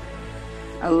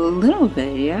 A little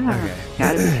bit, yeah. Okay.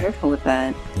 Gotta be careful with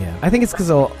that. Yeah, I think it's because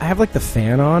I have like the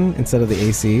fan on instead of the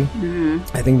AC.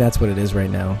 I think that's what it is right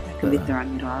now. That could be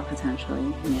throwing it off,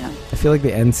 potentially. Yeah. I feel like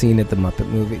the end scene at the Muppet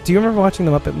movie. Do you remember watching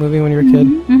the Muppet movie when you were a kid?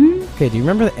 Okay, do you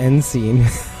remember the end scene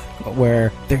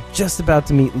where they're just about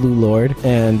to meet Lou Lord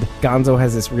and Gonzo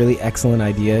has this really excellent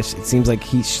idea? It seems like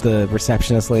the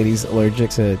receptionist lady's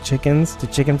allergic to chicken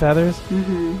feathers.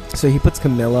 So he puts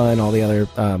Camilla and all the other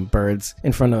birds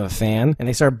in front of a fan and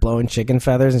they start blowing chicken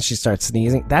feathers and she starts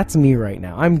sneezing. That's me right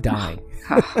now. I'm dying.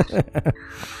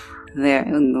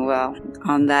 Well,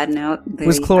 on that note... It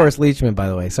was Cloris Leachman, by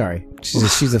the way. Sorry.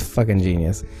 She's a fucking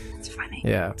genius. It's funny.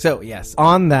 Yeah. So, yes.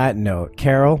 On that note,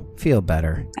 Carol, feel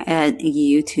better.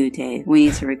 You too, Dave. We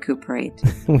need to recuperate.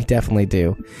 We definitely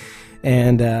do.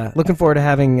 And looking forward to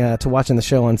having to watching the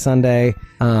show on Sunday.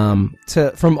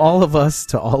 From all of us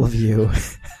to all of you,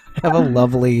 have a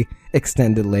lovely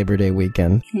extended Labor Day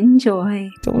weekend. Enjoy.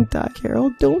 Don't die,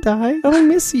 Carol. Don't die. I'll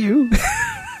miss you.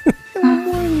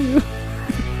 I'll warn you.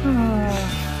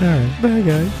 All right. Bye,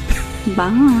 guys.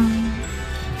 Bye.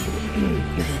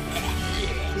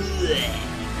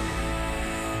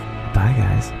 Bye,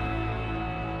 guys.